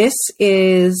all, this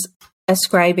is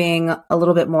ascribing a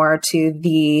little bit more to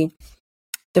the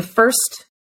first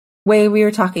way we were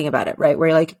talking about it, right?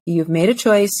 Where like, you've made a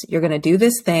choice, you're going to do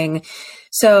this thing.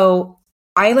 So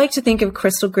I like to think of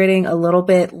crystal gridding a little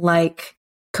bit like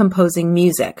composing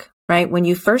music, right? When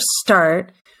you first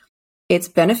start, it's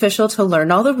beneficial to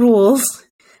learn all the rules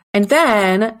And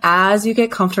then as you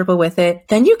get comfortable with it,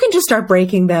 then you can just start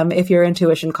breaking them if your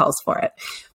intuition calls for it.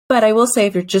 But I will say,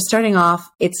 if you're just starting off,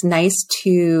 it's nice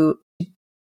to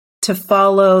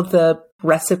follow the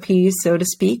recipe, so to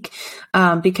speak,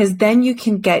 because then you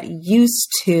can get used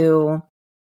to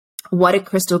what a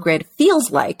crystal grid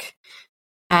feels like,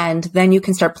 and then you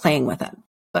can start playing with it.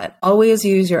 But always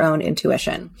use your own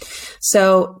intuition.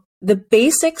 So the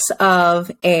basics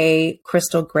of a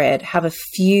crystal grid have a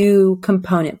few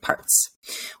component parts,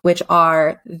 which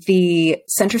are the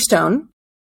center stone,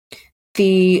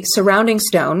 the surrounding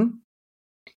stone,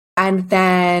 and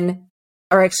then,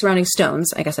 or surrounding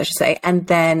stones, I guess I should say, and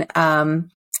then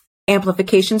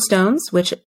amplification stones,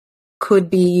 which could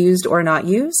be used or not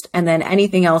used, and then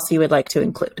anything else you would like to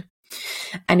include.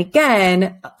 And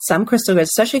again, some crystal grids,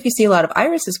 especially if you see a lot of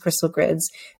Iris's crystal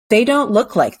grids, they don't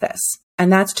look like this.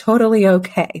 And that's totally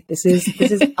okay. This is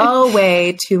a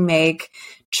way to make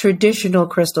traditional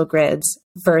crystal grids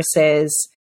versus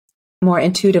more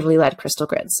intuitively led crystal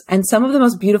grids. And some of the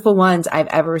most beautiful ones I've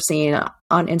ever seen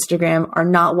on Instagram are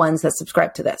not ones that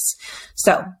subscribe to this.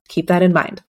 So keep that in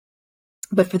mind.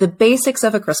 But for the basics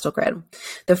of a crystal grid,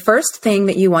 the first thing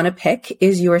that you want to pick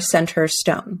is your center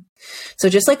stone. So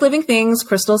just like living things,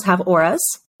 crystals have auras,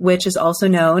 which is also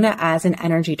known as an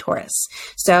energy torus.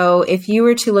 So if you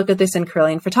were to look at this in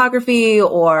Kirlian photography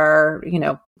or,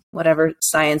 whatever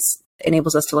science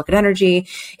enables us to look at energy,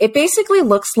 it basically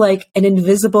looks like an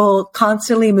invisible,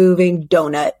 constantly moving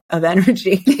donut of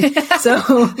energy. So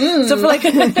for like,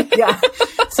 yeah.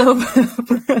 So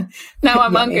now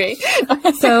I'm hungry.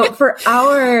 So for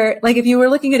if you were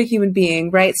looking at a human being,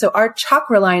 right? So our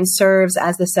chakra line serves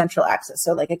as the central axis.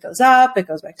 So like it goes up, it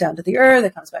goes back down to the earth,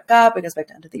 it comes back up, it goes back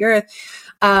down to the earth.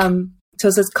 So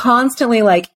it's this constantly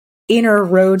like inner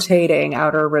rotating,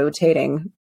 outer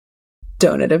rotating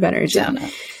donut of energy.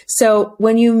 Donut. So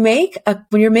when you're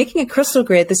making a crystal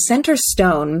grid, the center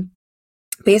stone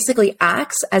basically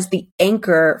acts as the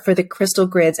anchor for the crystal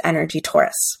grid's energy torus.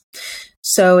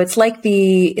 So it's like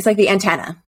the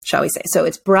antenna, shall we say. So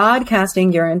it's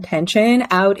broadcasting your intention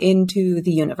out into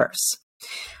the universe.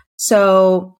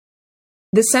 So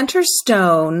the center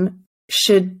stone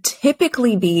should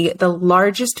typically be the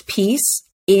largest piece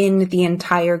in the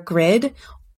entire grid,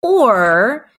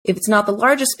 or if it's not the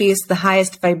largest piece, the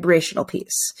highest vibrational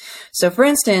piece. So for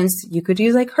instance, you could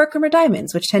use like Herkimer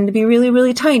diamonds, which tend to be really,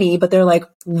 really tiny, but they're like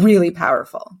really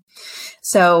powerful.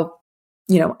 So,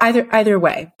 either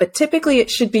way, but typically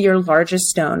it should be your largest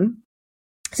stone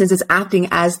since it's acting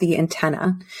as the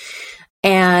antenna.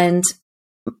 And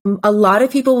a lot of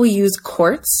people will use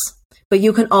quartz, but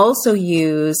you can also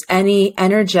use any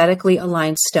energetically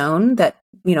aligned stone that,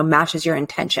 matches your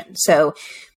intention. So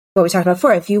what we talked about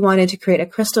before, if you wanted to create a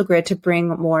crystal grid to bring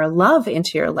more love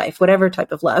into your life, whatever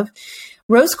type of love,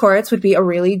 rose quartz would be a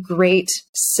really great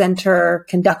center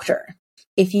conductor.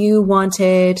 If you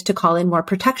wanted to call in more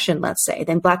protection, let's say,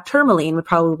 then black tourmaline would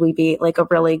probably be like a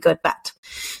really good bet.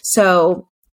 So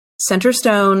center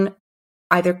stone,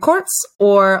 either quartz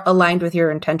or aligned with your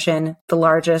intention, the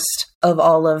largest of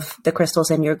all of the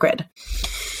crystals in your grid.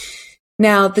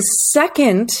 Now, the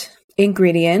second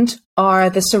ingredient are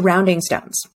the surrounding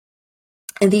stones.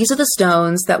 And these are the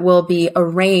stones that will be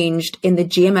arranged in the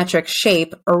geometric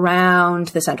shape around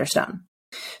the center stone.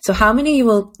 So how many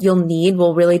you'll need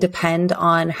will really depend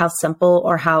on how simple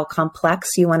or how complex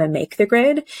you want to make the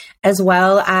grid, as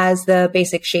well as the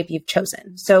basic shape you've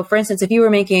chosen. So for instance, if you were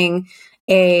making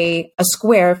a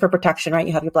square for protection, right?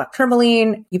 You have your black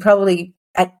tourmaline, you probably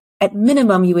at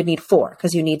minimum you would need 4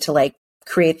 because you need to like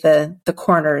create the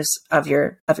corners of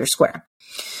your square.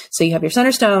 So you have your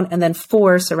center stone and then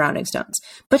 4 surrounding stones.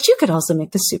 But you could also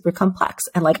make this super complex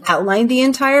and like outline the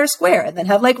entire square and then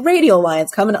have like radial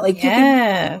lines coming out. Like you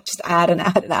can just add and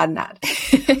add and add and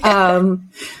add.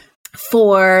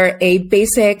 For a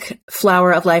basic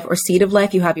flower of life or seed of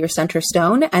life, you have your center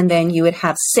stone and then you would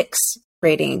have 6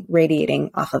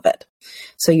 radiating off of it.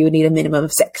 So you would need a minimum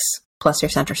of 6 plus your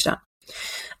center stone.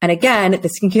 And again,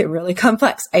 this can get really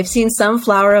complex. I've seen some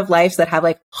flower of lives that have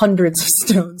like hundreds of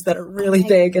stones that are really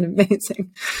big and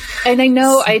amazing. And I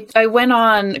know I went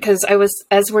on because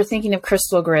as we're thinking of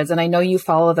crystal grids, and I know you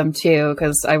follow them too,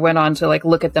 because I went on to like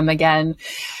look at them again.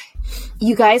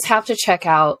 You guys have to check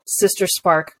out Sister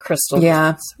Spark crystal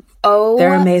grids. Oh,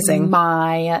 they're amazing.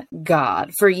 My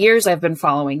God. For years I've been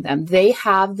following them. They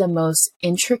have the most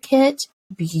intricate,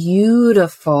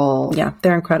 beautiful. Yeah,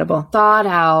 they're incredible. Thought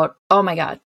out. Oh my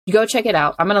God. Go check it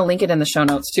out. I'm going to link it in the show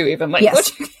notes too, even like,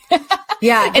 yes.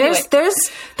 Yeah. Anyway.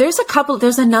 There's a couple,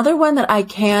 there's another one that I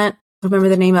can't remember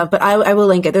the name of, but I will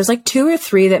link it. There's like 2 or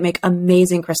 3 that make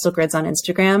amazing crystal grids on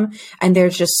Instagram, and they're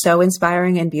just so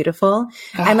inspiring and beautiful.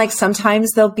 And like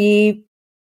sometimes they'll be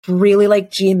really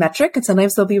like geometric, and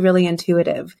sometimes they'll be really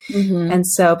intuitive. And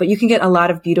so, but you can get a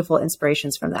lot of beautiful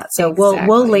inspirations from that. So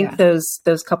we'll link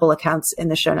those couple accounts in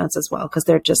the show notes as well, because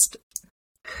they're just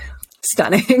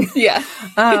stunning. Yeah.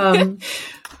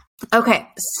 Okay,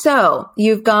 so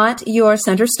you've got your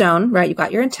center stone, right? You've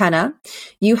got your antenna.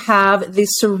 You have the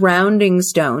surrounding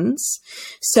stones.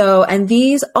 So, and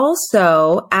these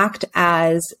also act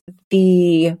as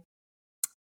the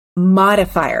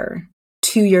modifier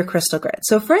to your crystal grid.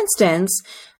 So for instance,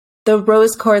 the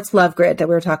rose quartz love grid that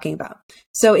we were talking about.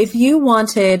 So if you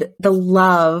wanted the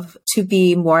love to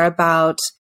be more about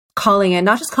calling in,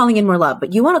 not just calling in more love,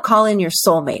 but you want to call in your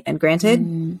soulmate. And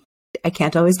granted, I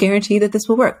can't always guarantee that this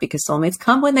will work because soulmates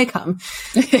come when they come,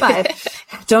 but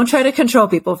don't try to control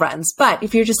people, friends. But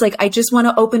if you're just like, I just want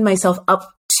to open myself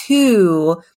up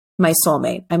to my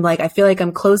soulmate. I'm like, I feel like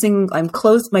I'm closed.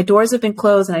 My doors have been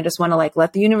closed, and I just want to like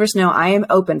let the universe know I am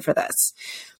open for this.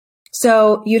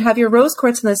 So you'd have your rose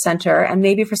quartz in the center, and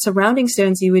maybe for surrounding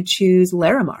stones, you would choose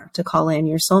Larimar to call in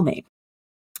your soulmate.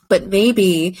 But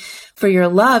maybe for your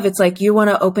love, it's like you want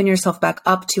to open yourself back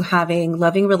up to having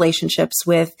loving relationships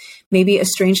with maybe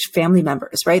estranged family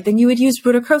members, right? Then you would use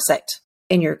rudochrosite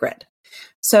in your grid.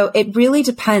 So it really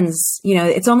depends. You know,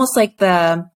 it's almost like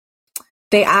they're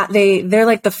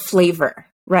like the flavor,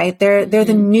 right? They're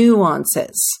the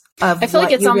nuances of. I feel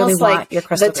like it's almost really like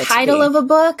the title of a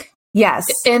book. Yes,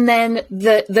 and then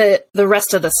the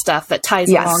rest of the stuff that ties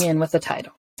along in with the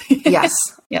title. Yes.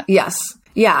 Yeah. Yes.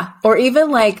 Yeah. Or even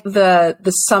like the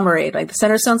summary, like the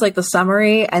center stone's like the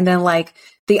summary, and then like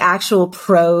the actual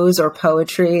prose or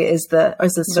poetry is the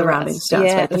surrounding stones.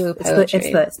 Yeah. Right?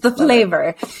 It's the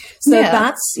flavor. So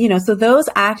that's, you know, so those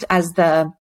act as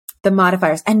the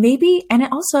modifiers. And maybe, and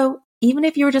it also, even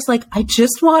if you were just like, I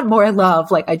just want more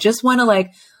love, like I just want to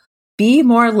like be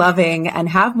more loving and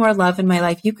have more love in my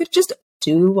life, you could just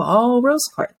do all rose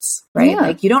quartz, right? Yeah.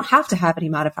 Like you don't have to have any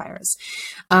modifiers.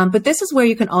 But this is where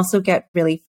you can also get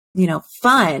really, you know,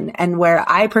 fun, and where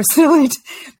I personally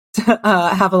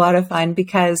have a lot of fun,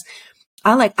 because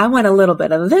I want a little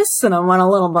bit of this, and I want a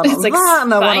little bit of like that,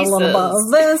 and I want a little bit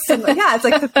of this. And yeah, it's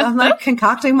like, I'm like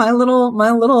concocting my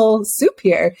little soup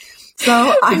here.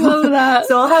 So I love that.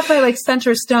 So I'll have my like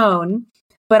center stone,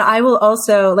 but I will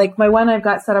also, like, my one I've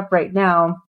got set up right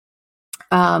now,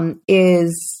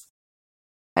 is,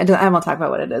 I won't talk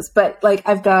about what it is, but like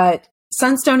I've got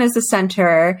sunstone as the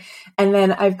center, and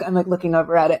then I'm like looking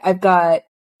over at it. I've got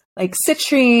like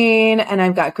citrine, and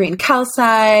I've got green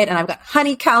calcite, and I've got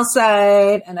honey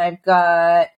calcite, and I've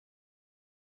got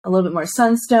a little bit more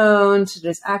sunstone to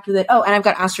just act with it. Oh, and I've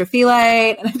got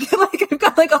astrophyllite, and I've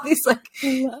got like all these like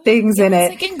things in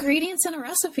it. It's like ingredients in a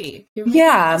recipe. A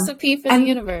recipe for the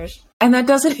universe. And that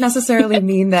doesn't necessarily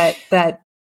mean that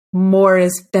more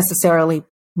is necessarily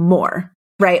more.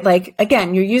 Right. Like,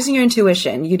 again, you're using your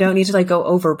intuition. You don't need to like go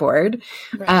overboard.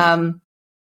 Right.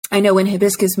 I know in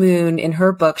Hibiscus Moon, in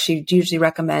her book, she usually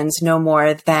recommends no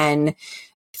more than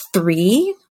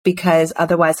 3, because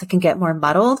otherwise it can get more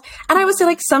muddled. And I would say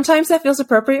like, sometimes that feels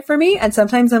appropriate for me. And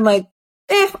sometimes I'm like,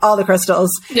 all the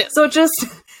crystals. Yeah. So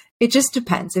it just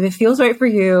depends. If it feels right for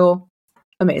you,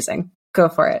 amazing. Go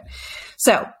for it.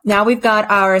 So now we've got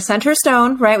our center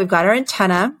stone, right? We've got our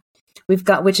antenna. We've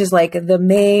got, which is like the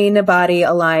main body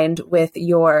aligned with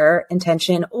your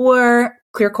intention, or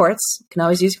clear quartz. You can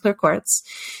always use clear quartz.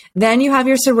 Then you have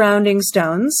your surrounding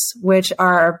stones, which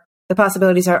are, the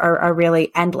possibilities are really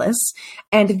endless.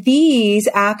 And these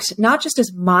act not just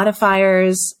as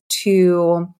modifiers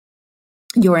to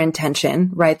your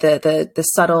intention, right? The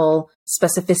subtle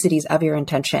specificities of your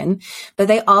intention, but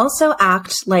they also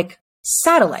act like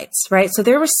satellites, right? So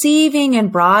they're receiving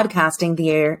and broadcasting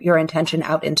your intention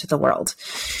out into the world.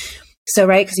 So,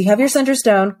 right, because you have your center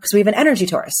stone, because we have an energy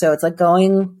torus. So it's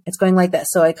going like this.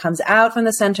 So it comes out from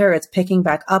the center, it's picking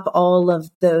back up all of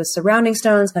those surrounding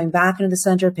stones, going back into the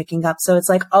center, picking up. So it's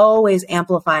like always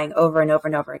amplifying over and over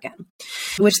and over again,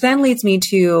 which then leads me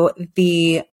to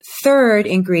the third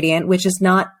ingredient, which is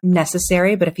not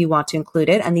necessary, but if you want to include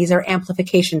it, and these are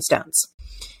amplification stones.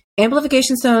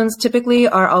 Amplification stones typically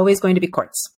are always going to be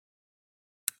quartz.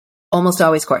 Almost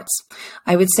always quartz.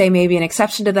 I would say maybe an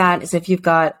exception to that is if you've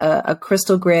got a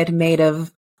crystal grid made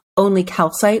of only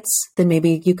calcites, then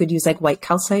maybe you could use like white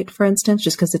calcite, for instance,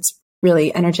 just because it's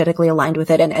really energetically aligned with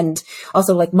it, and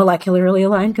also like molecularly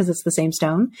aligned because it's the same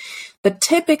stone. But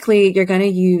typically you're going to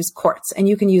use quartz, and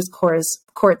you can use quartz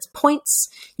points.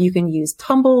 You can use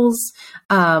tumbles,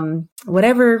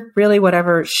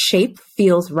 whatever shape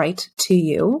feels right to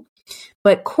you.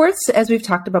 But quartz, as we've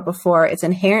talked about before, it's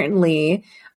inherently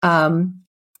an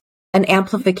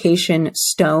amplification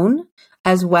stone,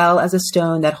 as well as a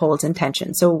stone that holds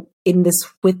intention. So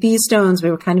with these stones,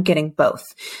 we were kind of getting both.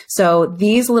 So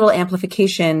these little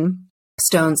amplification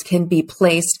stones can be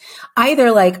placed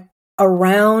either like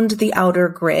around the outer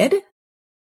grid,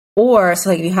 or so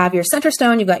like you have your center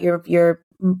stone, you've got your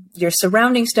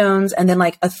surrounding stones, and then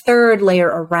like a third layer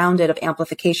around it of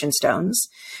amplification stones.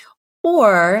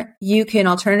 Or you can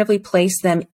alternatively place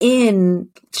them in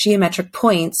geometric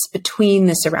points between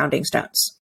the surrounding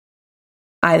stones.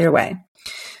 Either way.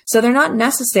 So they're not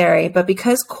necessary, but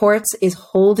because quartz is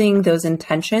holding those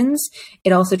intentions,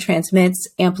 it also transmits,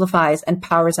 amplifies, and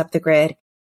powers up the grid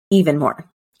even more.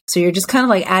 So you're just kind of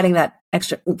like adding that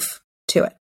extra oomph to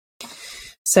it.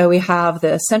 So we have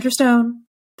the center stone,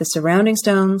 the surrounding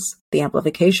stones, the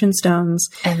amplification stones.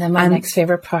 And then my next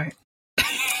favorite part.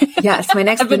 Yes, the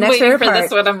next favorite part,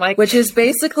 this one, I'm like, which is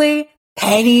basically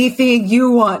anything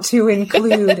you want to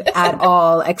include at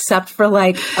all, except for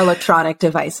like electronic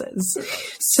devices.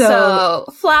 So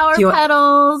flower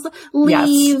petals,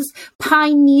 leaves,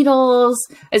 pine needles.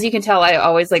 As you can tell, I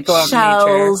always like go out in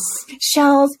nature.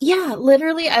 Shells. Yeah,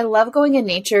 literally, I love going in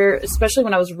nature, especially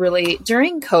when I was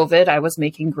during COVID, I was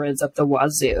making grids up the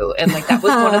wazoo. And like, that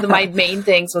was one of my main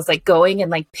things was like going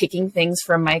and like picking things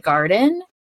from my garden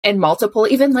and multiple,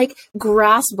 even like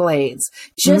grass blades,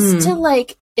 just to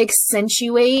like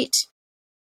accentuate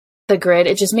the grid.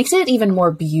 It just makes it even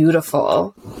more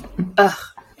beautiful.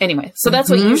 Anyway, so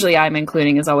that's what usually I'm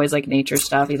including is always like nature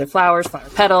stuff, either flowers, flower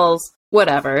petals,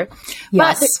 whatever.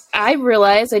 Yes. But I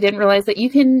didn't realize that you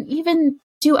can even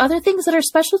do other things that are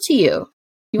special to you.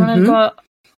 You want to go?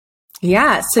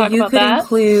 Yeah. So you could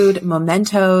include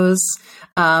mementos,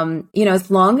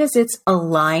 as long as it's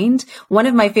aligned. One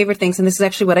of my favorite things, and this is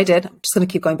actually what I did, I'm just going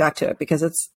to keep going back to it because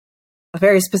it's a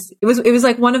very specific, it was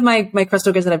like one of my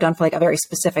crystal grids that I've done for like a very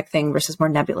specific thing versus more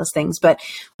nebulous things. But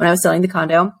when I was selling the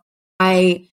condo,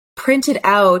 I printed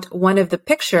out one of the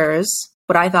pictures,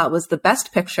 what I thought was the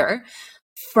best picture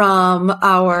from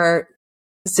our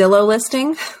Zillow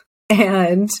listing.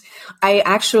 And I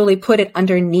actually put it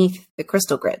underneath the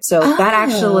crystal grid. So that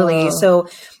actually, so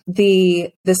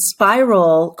the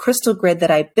spiral crystal grid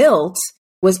that I built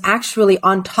was actually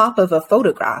on top of a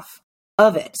photograph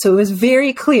of it. So it was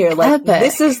very clear, like,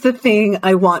 this is the thing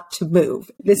I want to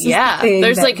move. This is the thing.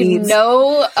 There's like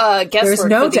no guesswork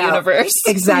no for the universe.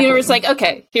 Exactly. The universe like,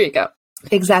 okay, here you go.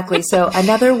 Exactly. So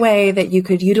another way that you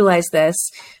could utilize this,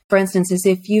 for instance, is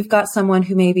if you've got someone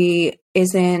who maybe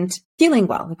isn't feeling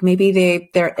well, like maybe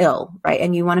they're ill, right?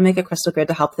 And you want to make a crystal grid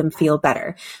to help them feel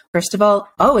better. First of all,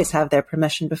 always have their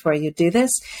permission before you do this,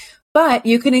 but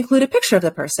you can include a picture of the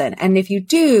person. And if you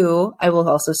do, I will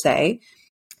also say,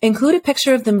 include a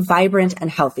picture of them vibrant and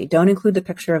healthy. Don't include the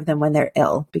picture of them when they're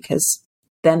ill, because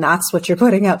then that's what you're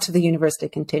putting out to the universe to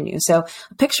continue. So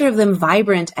a picture of them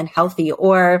vibrant and healthy,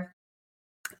 or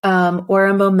a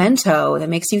memento that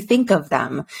makes you think of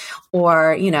them,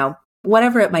 or,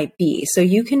 whatever it might be. So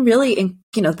you can really,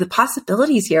 the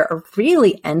possibilities here are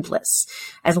really endless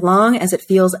as long as it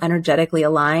feels energetically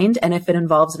aligned. And if it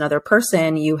involves another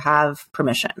person, you have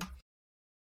permission.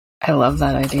 I love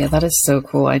that idea. That is so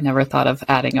cool. I never thought of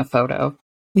adding a photo.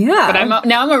 Yeah. But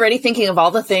now I'm already thinking of all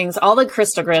the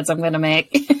crystal grids I'm going to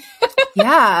make.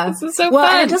 Yeah. This is so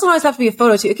fun. And it doesn't always have to be a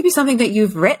photo too. It could be something that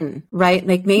you've written, right?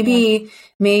 Like maybe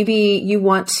you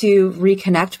want to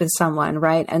reconnect with someone,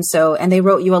 right? And they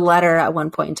wrote you a letter at one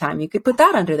point in time. You could put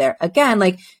that under there. Again,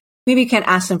 like maybe you can't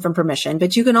ask them for permission,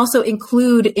 but you can also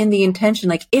include in the intention,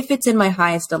 like if it's in my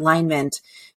highest alignment,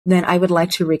 then I would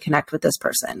like to reconnect with this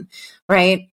person,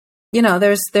 right?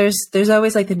 There's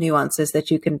always like the nuances that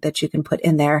you can put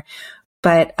in there,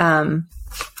 but,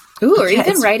 or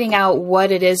even writing out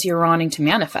what it is you're wanting to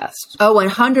manifest. Oh,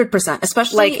 100%.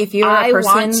 Especially like if you're a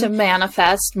person. I want to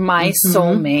manifest my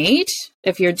soulmate.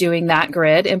 If you're doing that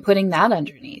grid and putting that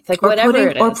underneath, like whatever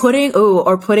it is.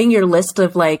 Or putting your list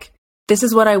of like, this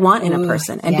is what I want in a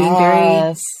person, and being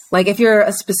very, like if you're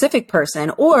a specific person,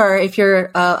 or if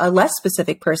you're a less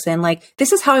specific person, like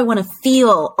this is how I want to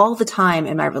feel all the time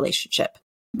in my relationship.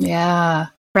 Yeah.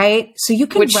 Right. So you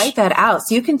can write that out.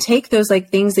 So you can take those like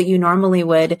things that you normally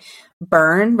would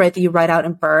burn, right? That you write out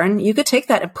and burn. You could take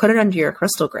that and put it under your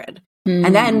crystal grid.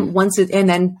 And then once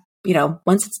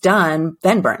it's done,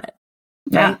 then burn it.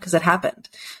 Right. Because it happened.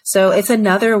 So it's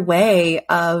another way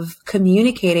of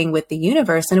communicating with the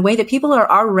universe in a way that people are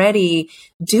already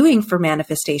doing for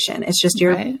manifestation. It's just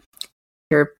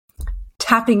you're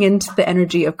tapping into the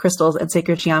energy of crystals and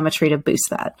sacred geometry to boost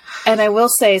that. And I will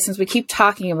say, since we keep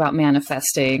talking about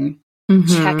manifesting,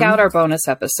 check out our bonus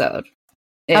episode.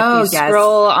 If you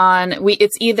scroll on,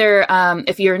 it's either,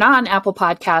 if you're not on Apple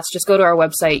Podcasts, just go to our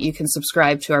website. You can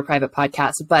subscribe to our private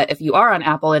podcast. But if you are on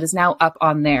Apple, it is now up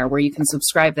on there where you can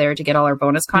subscribe there to get all our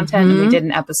bonus content. And we did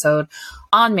an episode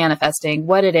on manifesting,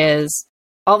 what it is,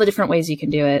 all the different ways you can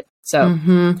do it. So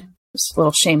just a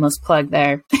little shameless plug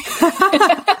there.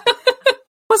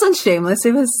 Wasn't shameless.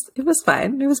 It was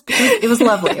fine. It was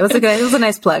lovely. It was a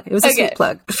nice plug. It was a sweet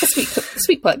plug.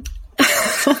 Sweet plug.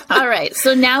 All right.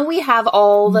 So now we have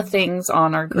all the things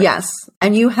on our grid. Yes.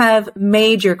 And you have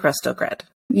made your crystal grid.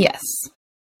 Yes.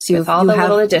 So with all the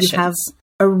little additions. You have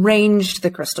arranged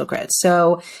the crystal grid.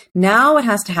 So now what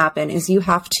has to happen is you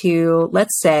have to,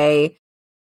 let's say,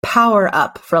 power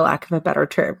up, for lack of a better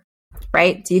term,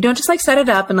 right? So you don't just like set it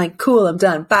up and like, cool, I'm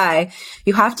done. Bye.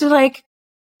 You have to like,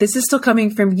 this is still coming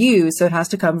from you. So it has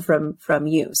to come from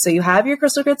you. So you have your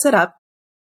crystal grid set up.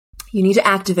 You need to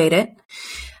activate it.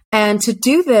 And to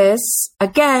do this,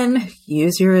 again,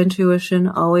 use your intuition,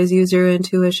 always use your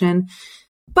intuition.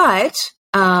 But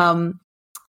some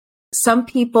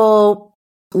people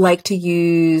like to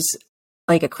use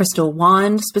like a crystal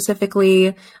wand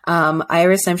specifically.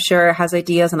 Iris, I'm sure, has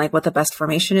ideas on like what the best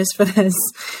formation is for this.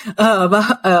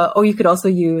 Or you could also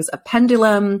use a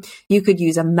pendulum. You could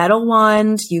use a metal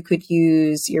wand. You could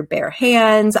use your bare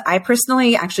hands. I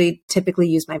personally actually typically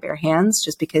use my bare hands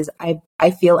just because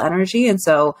I feel energy. And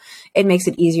so it makes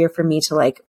it easier for me to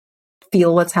like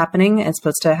feel what's happening as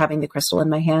opposed to having the crystal in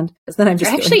my hand. Because then I'm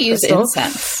just actually use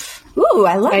incense. Ooh,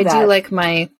 I love that. I do like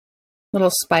my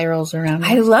little spirals around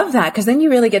it. I love that because then you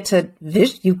really get to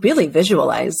you really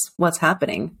visualize what's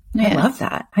happening. Yeah. I love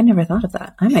that. I never thought of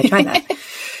that. I might try that.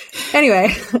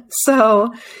 Anyway,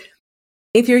 so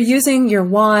if you're using your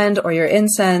wand or your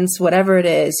incense, whatever it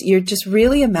is, you're just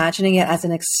really imagining it as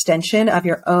an extension of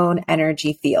your own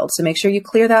energy field. So make sure you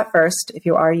clear that first if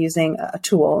you are using a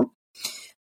tool.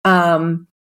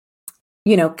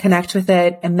 Connect with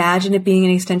it. Imagine it being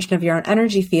an extension of your own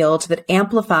energy field that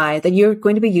you're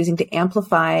going to be using to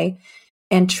amplify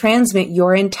and transmit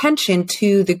your intention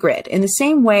to the grid in the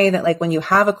same way that like when you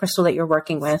have a crystal that you're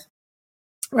working with,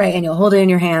 right? And you'll hold it in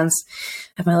your hands.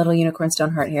 I have my little unicorn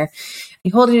stone heart here.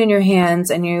 You hold it in your hands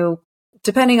and you,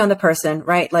 depending on the person,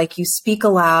 right? Like you speak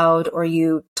aloud or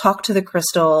you talk to the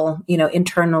crystal,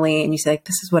 internally, and you say like,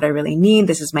 this is what I really need.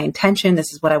 This is my intention.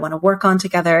 This is what I want to work on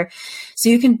together. So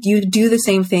you do the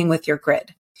same thing with your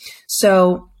grid.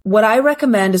 So what I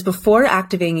recommend is before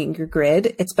activating your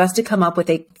grid, it's best to come up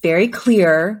with a very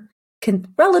clear,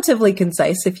 relatively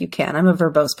concise, if you can. I'm a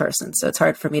verbose person, so it's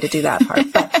hard for me to do that part,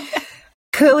 but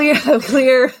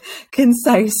clear,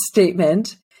 concise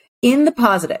statement in the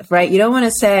positive, right? You don't want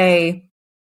to say,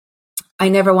 I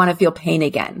never want to feel pain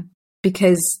again,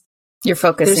 because you're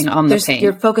focusing on the pain.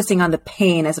 You're focusing on the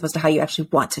pain as opposed to how you actually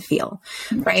want to feel,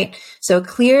 right? So a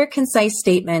clear, concise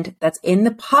statement that's in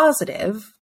the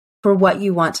positive for what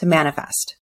you want to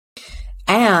manifest.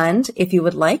 And if you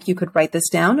would like, you could write this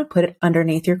down and put it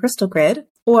underneath your crystal grid,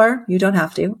 or you don't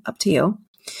have to, up to you.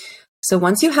 So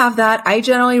once you have that, I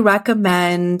generally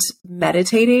recommend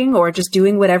meditating or just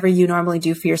doing whatever you normally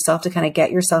do for yourself to kind of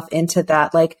get yourself into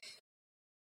that like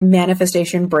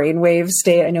manifestation brainwave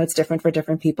state. I know it's different for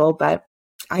different people, but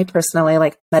I personally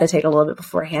like meditate a little bit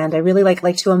beforehand. I really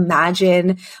like to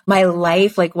imagine my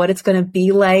life, like what it's going to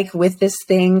be like with this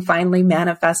thing finally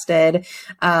manifested,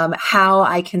 how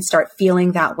I can start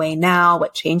feeling that way now,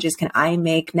 what changes can I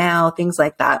make now, things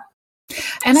like that.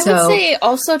 And I would say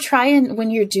also try and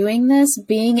when you're doing this,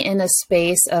 being in a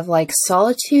space of like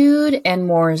solitude and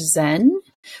more zen.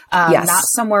 Yes. Not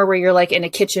somewhere where you're like in a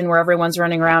kitchen where everyone's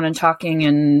running around and talking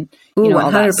and, all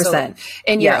 100%. That. So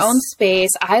in your own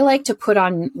space, I like to put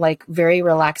on like very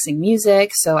relaxing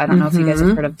music. So I don't know if you guys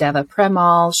have heard of Deva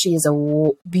Premal. She is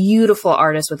a beautiful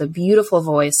artist with a beautiful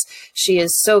voice. She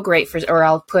is so great or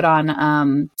I'll put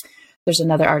on, there's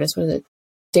another artist, what is it?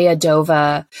 Dea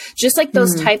Dova, just like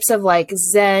those types of like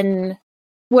Zen,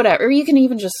 whatever. Or you can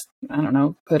even just, I don't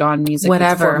know, put on music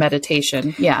for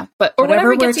meditation. Yeah. But, or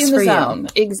whatever gets you in the zone.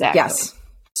 You. Exactly. Yes.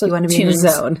 So you want to be in the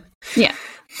zone. Yeah.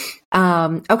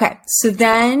 Okay. So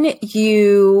then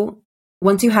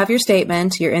once you have your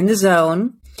statement, you're in the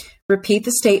zone, repeat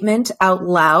the statement out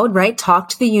loud, right? Talk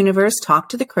to the universe, talk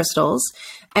to the crystals.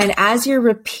 And as you're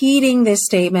repeating this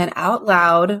statement out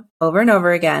loud over and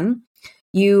over again,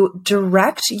 you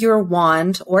direct your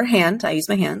wand or hand, I use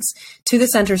my hands, to the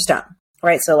center stone,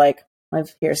 right? So like,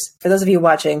 for those of you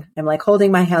watching, I'm like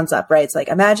holding my hands up, right? It's like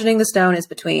imagining the stone is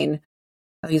between,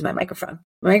 I'll use my microphone.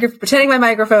 Pretending my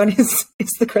microphone is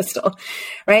the crystal,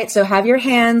 right? So have your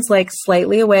hands like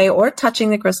slightly away or touching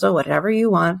the crystal, whatever you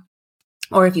want.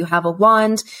 Or if you have a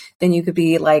wand, then you could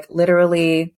be like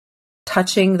literally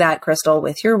touching that crystal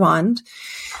with your wand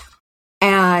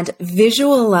and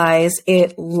visualize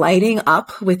it lighting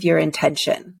up with your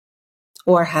intention,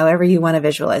 or however you want to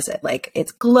visualize it. Like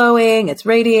it's glowing, it's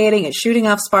radiating, it's shooting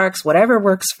off sparks, whatever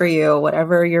works for you,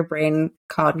 whatever your brain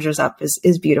conjures up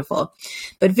is beautiful.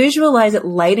 But visualize it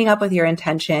lighting up with your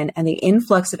intention and the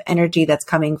influx of energy that's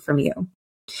coming from you.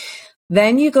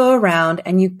 Then you go around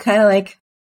and you kind of like,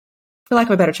 for lack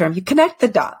of a better term, you connect the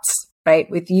dots, right?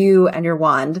 With you and your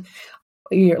wand,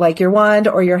 your wand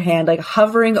or your hand, like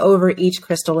hovering over each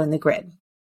crystal in the grid.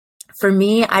 For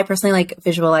me, I personally like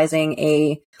visualizing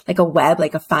a web,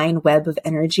 like a fine web of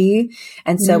energy.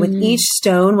 And so with each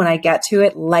stone, when I get to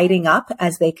it, lighting up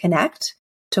as they connect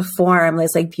to form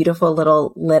this like beautiful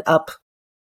little lit up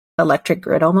electric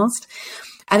grid almost.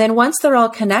 And then once they're all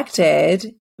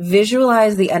connected,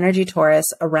 visualize the energy torus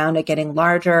around it getting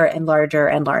larger and larger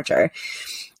and larger.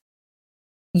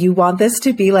 You want this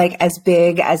to be like as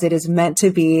big as it is meant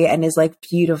to be and as like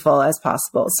beautiful as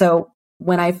possible. So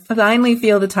when I finally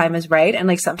feel the time is right, and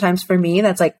like sometimes for me,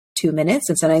 that's like 2 minutes,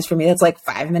 and sometimes for me, that's like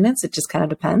 5 minutes. It just kind of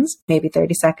depends, maybe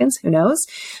 30 seconds, who knows?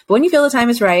 But when you feel the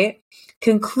time is right,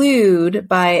 conclude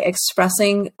by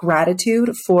expressing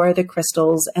gratitude for the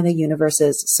crystals and the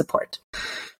universe's support.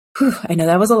 Whew, I know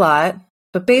that was a lot,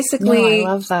 but basically, I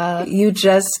love that. You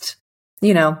just,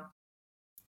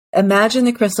 imagine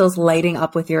the crystals lighting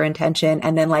up with your intention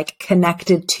and then like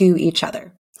connected to each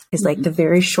other. Is like the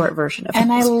very short version of it.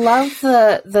 And I love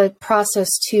the process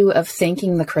too of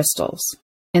thanking the crystals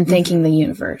and thanking the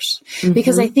universe,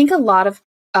 because I think a lot of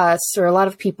us, or a lot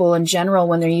of people in general,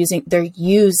 when they're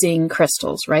using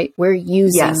crystals, right? We're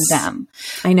using them.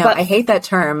 I know. But I hate that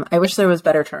term. I wish there was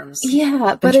better terms.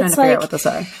 Yeah, but it's like, what those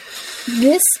are.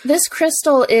 This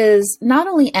crystal is not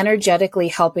only energetically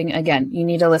helping, again, you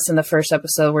need to listen to the first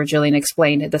episode where Jillian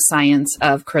explained the science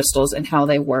of crystals and how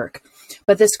they work.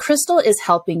 But this crystal is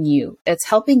helping you. It's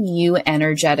helping you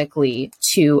energetically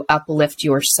to uplift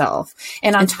yourself.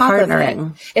 And on top of it,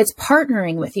 it's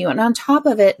partnering with you. And on top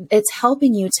of it, it's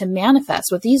helping you to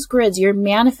manifest. With these grids, you're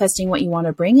manifesting what you want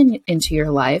to bring into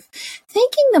your life,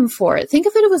 thanking them for it. Think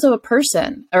of it as a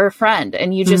person or a friend,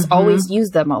 and you just always use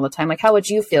them all the time. Like, how would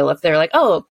you feel if they're like,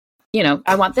 oh,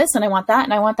 I want this and I want that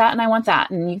and I want that and I want that.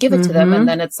 And you give it to them, and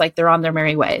then it's like they're on their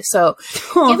merry way. So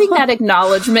giving that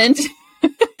acknowledgement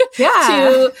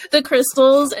to the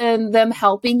crystals and them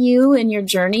helping you in your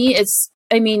journey,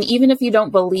 even if you don't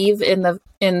believe in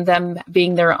them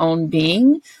being their own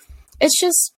being,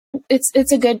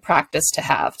 it's a good practice to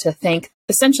have, to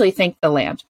essentially thank the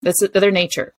land. It's their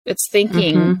nature. It's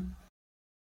thanking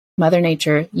Mother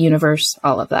Nature, universe,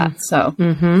 all of that. So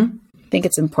I think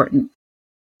it's important.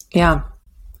 Yeah,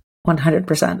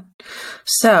 100%.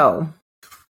 So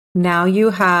now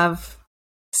you have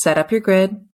set up your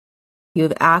grid.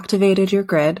 You've activated your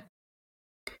grid.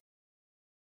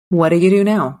 What do you do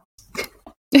now?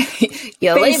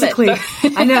 You basically, leave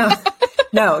it. I know.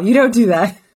 No, you don't do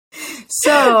that.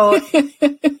 So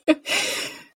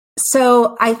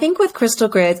I think with crystal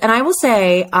grids, and I will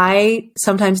say I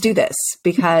sometimes do this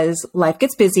because life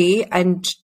gets busy and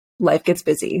life gets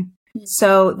busy.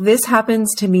 So this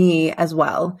happens to me as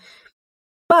well.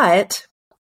 But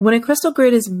when a crystal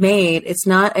grid is made, it's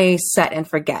not a set and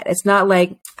forget. It's not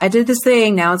like, I did this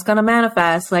thing, now it's going to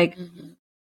manifest. Like,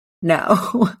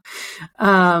 no.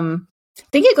 I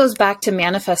think it goes back to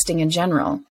manifesting in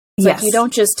general. It's like you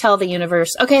don't just tell the universe,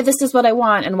 okay, this is what I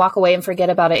want, and walk away and forget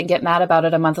about it and get mad about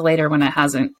it a month later when it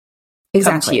hasn't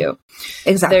come to you.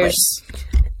 Exactly. There's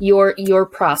your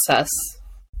process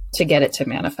to get it to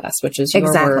manifest, which is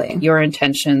your work, your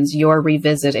intentions, your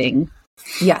revisiting.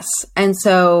 Yes. And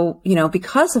so,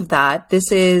 because of that,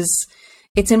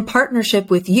 it's in partnership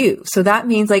with you. So that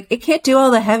means like, it can't do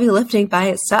all the heavy lifting by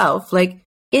itself. Like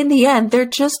in the end, they're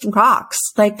just rocks.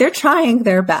 Like they're trying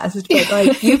their best, but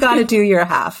like you got to do your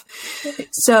half.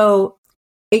 So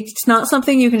it's not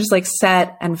something you can just like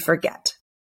set and forget.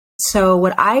 So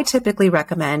what I typically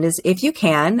recommend is, if you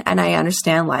can, and I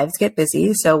understand lives get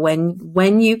busy. So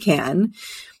when you can,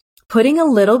 putting a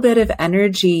little bit of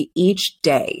energy each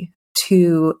day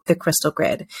to the crystal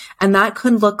grid. And that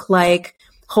could look like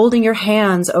holding your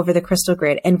hands over the crystal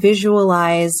grid and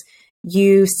visualize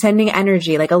you sending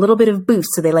energy, like a little bit of boost.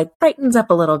 So they like brightens up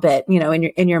a little bit,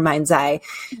 in your mind's eye.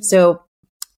 So,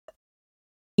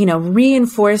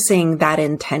 reinforcing that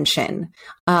intention,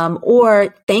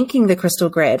 or thanking the crystal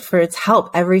grid for its help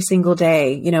every single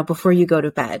day, before you go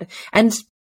to bed. And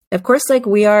of course, like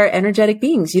we are energetic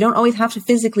beings. You don't always have to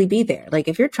physically be there. Like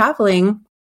if you're traveling,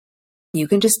 you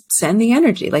can just send the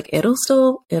energy, like it'll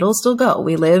still go.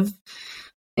 We live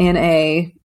in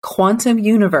a quantum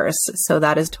universe, so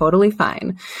that is totally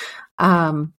fine.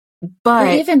 But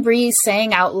or even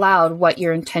saying out loud what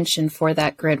your intention for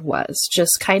that grid was,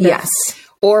 just kind of,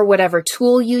 or whatever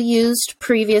tool you used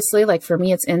previously. Like for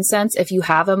me, it's incense. If you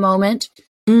have a moment,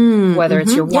 whether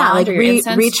it's your wand or your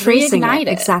incense, retracing reignite it.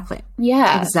 Exactly.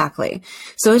 Yeah, exactly.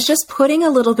 So it's just putting a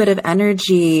little bit of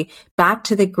energy back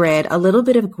to the grid, a little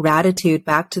bit of gratitude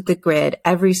back to the grid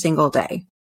every single day,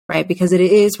 right? Because it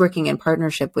is working in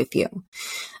partnership with you.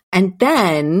 And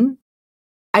then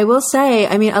I will say,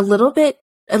 I mean, a little bit,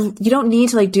 you don't need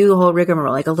to like do the whole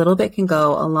rigmarole. Like a little bit can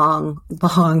go a long,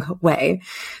 long way.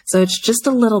 So it's just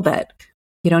a little bit.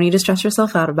 You don't need to stress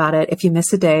yourself out about it. If you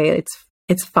miss a day,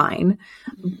 it's fine.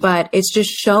 But it's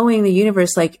just showing the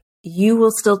universe, like, you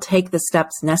will still take the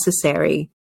steps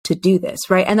necessary to do this.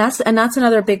 Right. And that's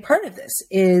another big part of this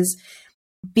is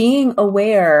being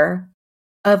aware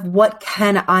of what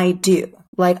can I do?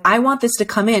 Like, I want this to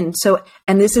come in. So,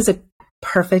 and this is a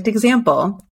perfect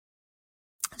example.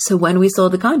 So when we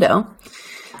sold the condo,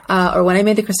 or when I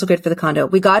made the crystal grid for the condo,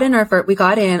 we got in our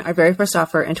very first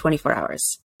offer in 24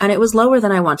 hours, and it was lower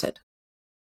than I wanted.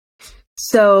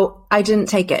 So I didn't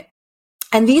take it.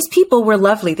 And these people were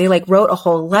lovely. They like wrote a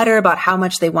whole letter about how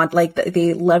much they want, like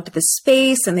they loved the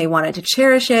space and they wanted to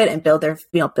cherish it and build their,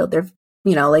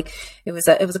 like it was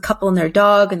a couple and their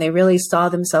dog, and they really saw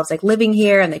themselves like living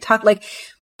here, and they talked like,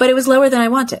 but it was lower than I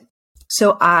wanted.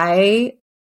 So I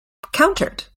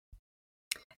countered.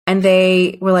 And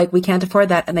they were like, we can't afford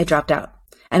that. And they dropped out.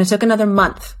 And it took another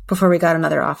month before we got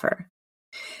another offer.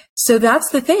 So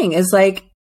that's the thing, is like,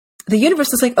 the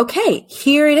universe is like, okay,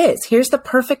 here it is. Here's the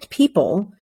perfect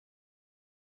people.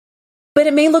 But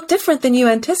it may look different than you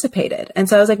anticipated. And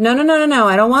so I was like, no,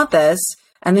 I don't want this.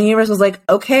 And the universe was like,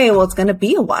 okay, well, it's going to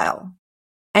be a while.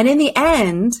 And in the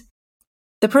end,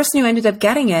 the person who ended up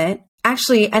getting it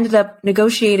actually ended up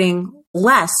negotiating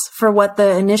less for what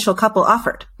the initial couple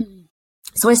offered.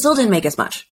 So I still didn't make as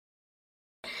much.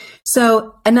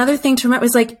 So another thing to remember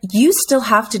is like, you still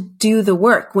have to do the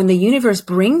work. When the universe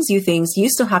brings you things, you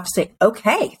still have to say,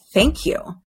 okay, thank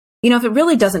you. If it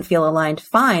really doesn't feel aligned,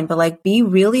 fine. But like, be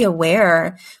really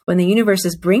aware when the universe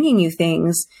is bringing you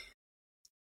things,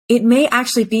 it may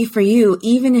actually be for you,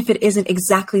 even if it isn't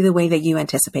exactly the way that you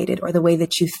anticipated or the way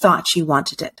that you thought you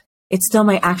wanted it. It still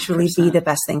might actually 100%. Be the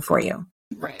best thing for you.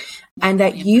 Right. And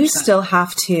that 100%. You still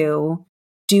have to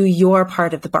do your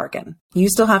part of the bargain. You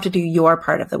still have to do your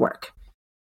part of the work.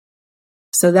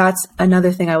 So that's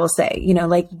another thing I will say,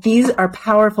 like, these are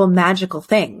powerful, magical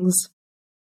things.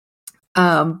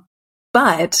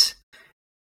 But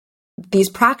these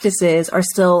practices are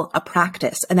still a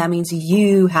practice, and that means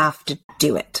you have to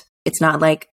do it. It's not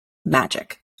like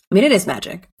magic. I mean, it is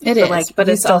magic. It is, but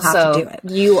it's also, have to do it.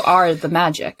 You are the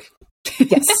magic.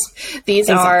 Yes. These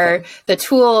are the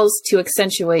tools to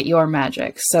accentuate your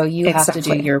magic. So you have to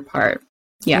do your part.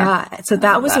 Yeah. So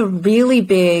that was a really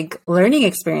big learning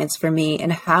experience for me,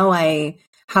 and how I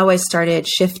started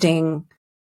shifting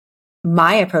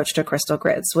my approach to crystal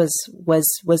grids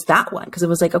was that one. Cause it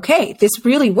was like, okay, this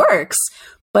really works,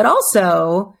 but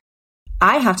also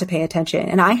I have to pay attention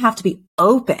and I have to be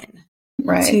open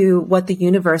to what the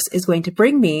universe is going to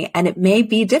bring me. And it may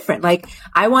be different. Like,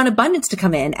 I want abundance to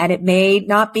come in, and it may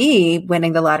not be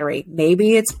winning the lottery.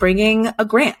 Maybe it's bringing a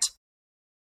grant.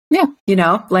 Yeah.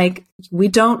 Like, we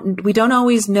don't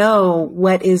always know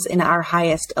what is in our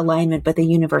highest alignment, but the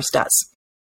universe does.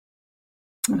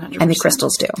 100%. And the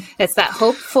crystals do. It's that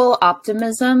hopeful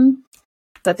optimism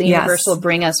that the universe will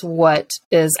bring us what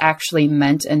is actually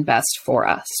meant and best for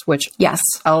us, which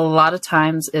a lot of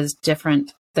times is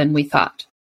different than we thought.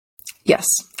 Yes,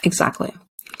 exactly.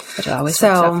 But it always works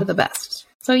out for the best.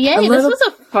 So yay, this was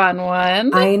a fun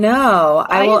one. I know.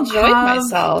 I enjoyed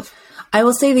myself. I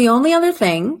will say the only other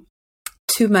thing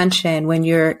to mention when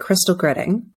you're crystal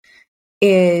gridding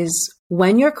is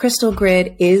when your crystal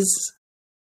grid is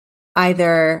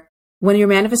either when your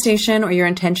manifestation or your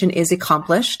intention is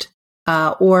accomplished,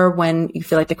 or when you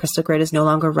feel like the crystal grid is no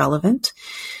longer relevant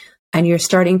and you're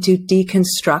starting to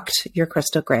deconstruct your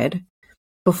crystal grid.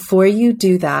 Before you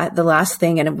do that, the last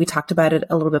thing, and we talked about it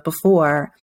a little bit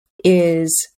before,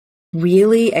 is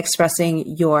really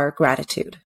expressing your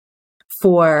gratitude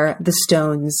for the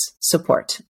stone's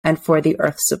support and for the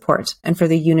earth's support and for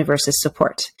the universe's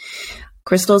support.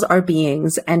 Crystals are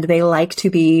beings, and they like to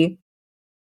be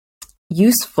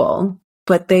useful,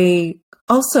 but they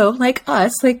also, like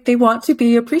us, like, they want to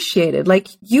be appreciated. Like,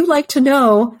 you like to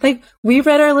know, like, we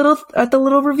read the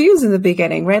little reviews in the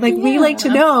beginning, right? Like, we like to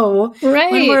know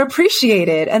when we're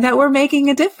appreciated and that we're making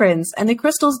a difference. And the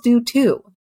crystals do too,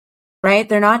 right?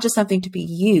 They're not just something to be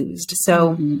used.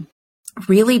 So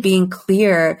really being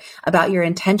clear about your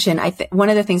intention. One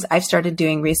of the things I've started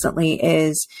doing recently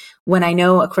is when I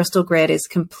know a crystal grid is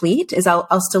complete is I'll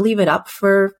still leave it up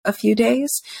for a few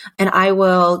days and I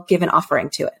will give an offering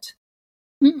to it.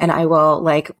 And I will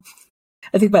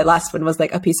I think my last one was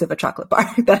like a piece of a chocolate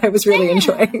bar that I was really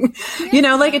enjoying. You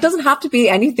know, like it doesn't have to be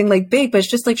anything like big, but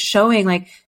it's just like showing like,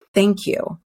 thank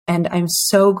you. And I'm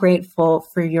so grateful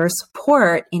for your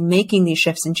support in making these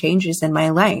shifts and changes in my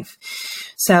life.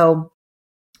 So,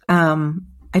 I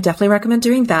definitely recommend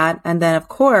doing that. And then of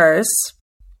course,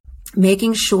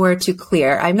 making sure to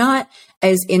clear. I'm not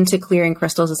as into clearing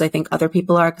crystals as I think other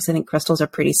people are, because I think crystals are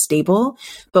pretty stable.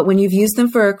 But when you've used them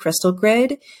for a crystal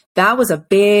grid, that was a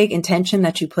big intention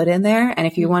that you put in there. And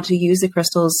if you want to use the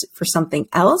crystals for something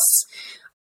else,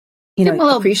 you know, give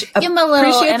them a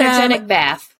little energetic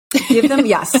bath. Give them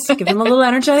a little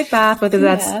energetic bath, whether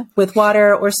that's with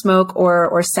water or smoke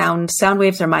or sound. Sound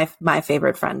waves are my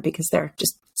favorite friend because they're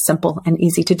just simple and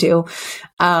easy to do.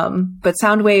 But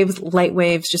sound waves, light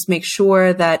waves, just make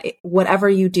sure that whatever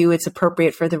you do, it's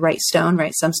appropriate for the right stone,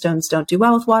 right? Some stones don't do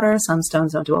well with water. Some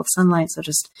stones don't do well with sunlight. So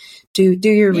just do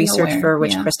your research for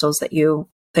which crystals that you're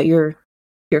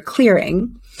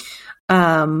clearing.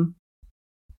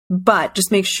 But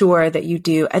just make sure that you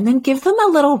do, and then give them a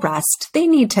little rest. They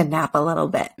need to nap a little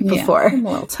bit before a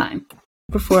little time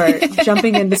before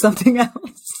jumping into something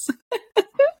else.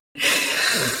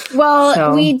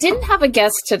 Well, we didn't have a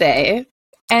guest today,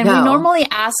 and we normally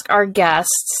ask our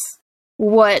guests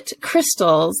what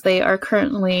crystals they are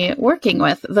currently working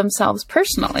with themselves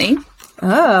personally.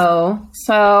 Oh.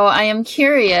 So I am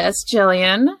curious,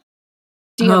 Jillian,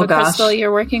 do you have a crystal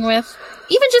you're working with?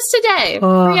 Even just today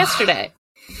or yesterday?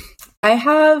 I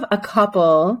have a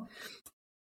couple.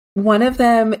 One of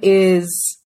them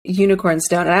is unicorn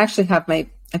stone. And I actually have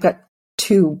I've got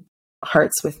two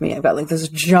hearts with me. I've got like this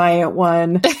giant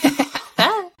one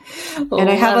and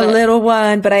I have a little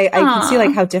one, but I can see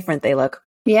like how different they look.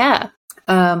 Yeah.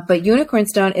 But unicorn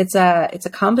stone, it's a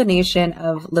combination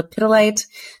of lepidolite,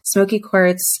 smoky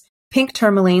quartz, pink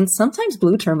tourmaline, sometimes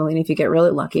blue tourmaline if you get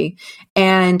really lucky,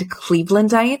 and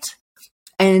clevelandite.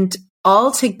 And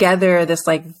all together, this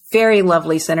like very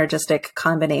lovely synergistic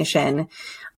combination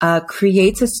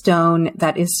creates a stone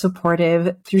that is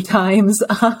supportive through times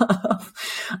of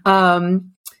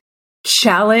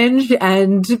challenge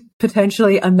and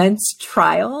potentially immense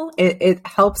trial. It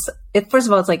helps. First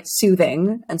of all, it's like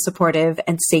soothing and supportive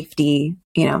and safety,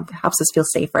 you know, helps us feel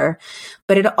safer.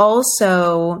 But it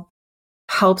also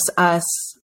helps us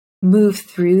move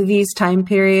through these time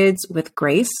periods with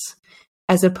grace,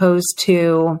 as opposed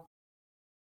to,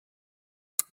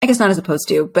 I guess not as opposed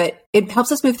to, but it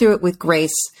helps us move through it with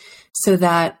grace so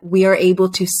that we are able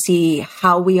to see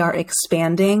how we are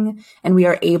expanding, and we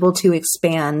are able to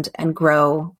expand and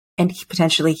grow and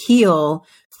potentially heal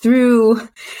through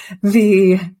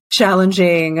the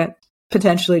challenging,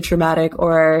 potentially traumatic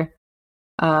or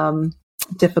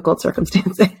difficult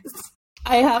circumstances.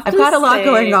 I've got a lot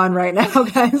going on right now,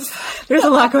 guys. There's a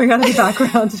lot going on in the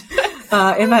background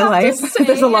in my life.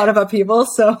 There's a lot of upheaval,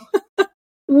 so...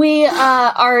 We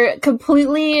are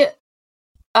completely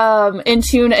in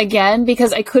tune again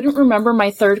because I couldn't remember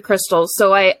my third crystal.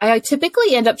 So I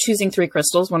typically end up choosing 3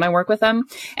 crystals when I work with them.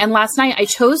 And last night I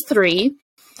chose 3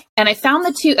 and I found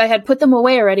the 2. I had put them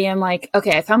away already. I'm like,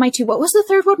 okay, I found my 2. What was the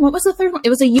third one? It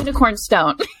was a unicorn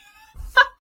stone. It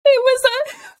was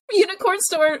a unicorn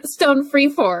stone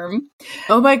freeform.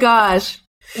 Oh my gosh.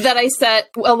 That I set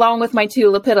along with my 2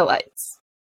 lepidolites.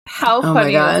 How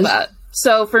funny was that?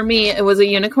 So for me, it was a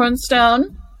unicorn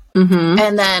stone. Mm-hmm.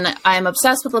 And then I'm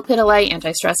obsessed with lepidolite,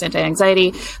 anti-stress,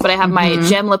 anti-anxiety. But I have my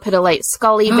gem lepidolite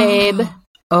Scully Babe.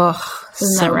 Oh,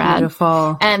 isn't so that rad?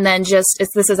 Beautiful. And then this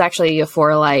is actually a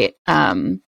euphorolite.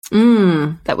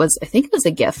 That was, I think it was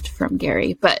a gift from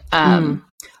Gary, but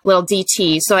little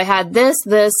DT. So I had this,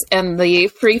 and the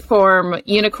freeform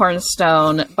unicorn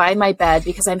stone by my bed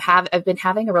because I've been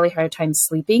having a really hard time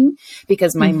sleeping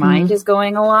because my mind is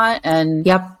going a lot. And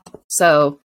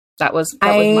so that was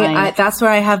that's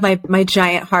where I have my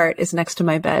giant heart is next to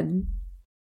my bed.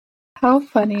 How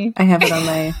funny. I have it on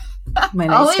my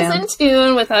nightstand. Always in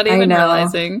tune without even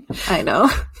realizing. I know.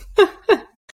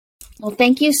 Well,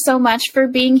 thank you so much for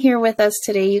being here with us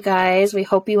today, you guys. We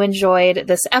hope you enjoyed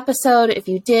this episode. If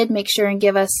you did, make sure and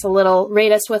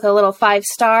rate us with a little 5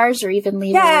 stars or even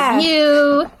leave a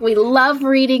review. We love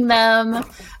reading them.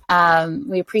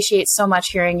 We appreciate so much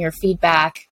hearing your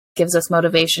feedback. Gives us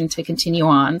motivation to continue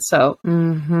on. So,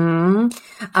 and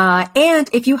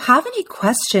if you have any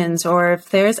questions or if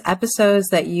there's if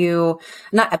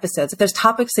there's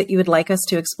topics that you would like us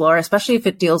to explore, especially if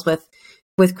it deals with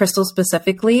with crystals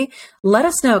specifically, let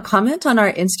us know. Comment on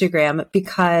our Instagram,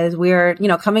 because we're,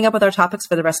 coming up with our topics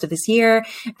for the rest of this year.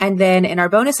 And then in our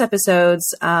bonus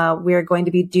episodes, we're going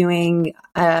to be doing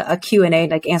a Q&A,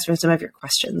 like answering some of your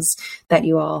questions that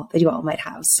you all might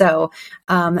have. So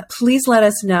please let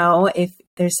us know if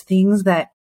there's things that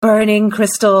burning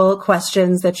crystal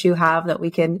questions that you have that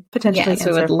we can potentially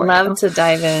answer. We would love to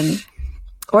dive in.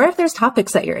 Or if there's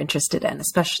topics that you're interested in,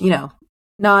 especially,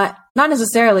 not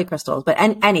necessarily crystals, but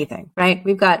anything, right?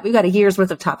 We've got a year's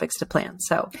worth of topics to plan.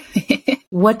 So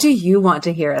what do you want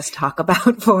to hear us talk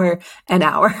about for an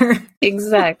hour?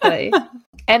 Exactly.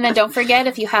 And then don't forget,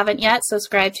 if you haven't yet,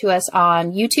 subscribe to us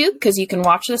on YouTube, because you can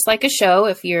watch this like a show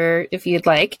if you'd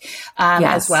like,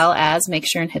 as well as make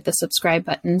sure and hit the subscribe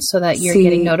button so that you're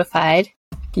getting notified.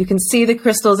 You can see the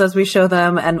crystals as we show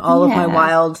them, and all of my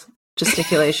wild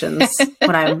gesticulations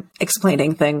when I'm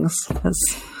explaining things.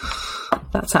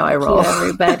 That's how I roll. Thank you,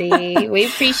 everybody. We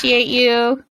appreciate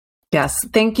you. Yes.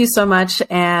 Thank you so much.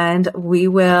 And we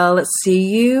will see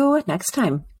you next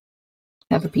time.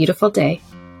 Have a beautiful day.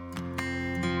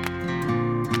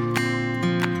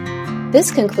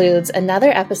 This concludes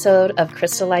another episode of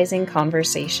Crystallizing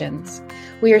Conversations.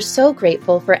 We are so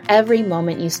grateful for every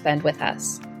moment you spend with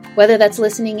us, whether that's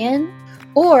listening in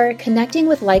or connecting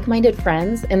with like-minded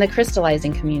friends in the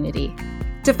crystallizing community.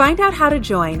 To find out how to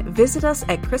join, visit us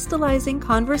at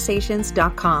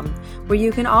crystallizingconversations.com, where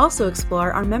you can also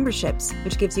explore our memberships,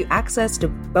 which gives you access to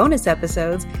bonus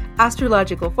episodes,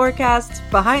 astrological forecasts,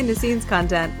 behind-the-scenes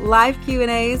content, live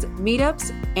Q&As,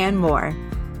 meetups, and more.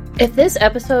 If this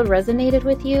episode resonated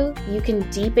with you, you can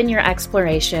deepen your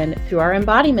exploration through our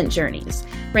embodiment journeys,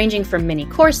 ranging from mini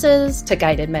courses to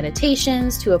guided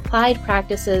meditations to applied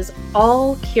practices,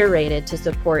 all curated to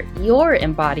support your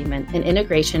embodiment and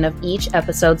integration of each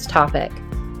episode's topic.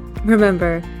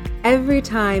 Remember, every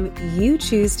time you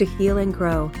choose to heal and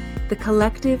grow, the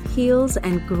collective heals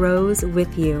and grows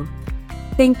with you.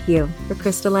 Thank you for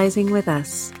crystallizing with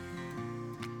us.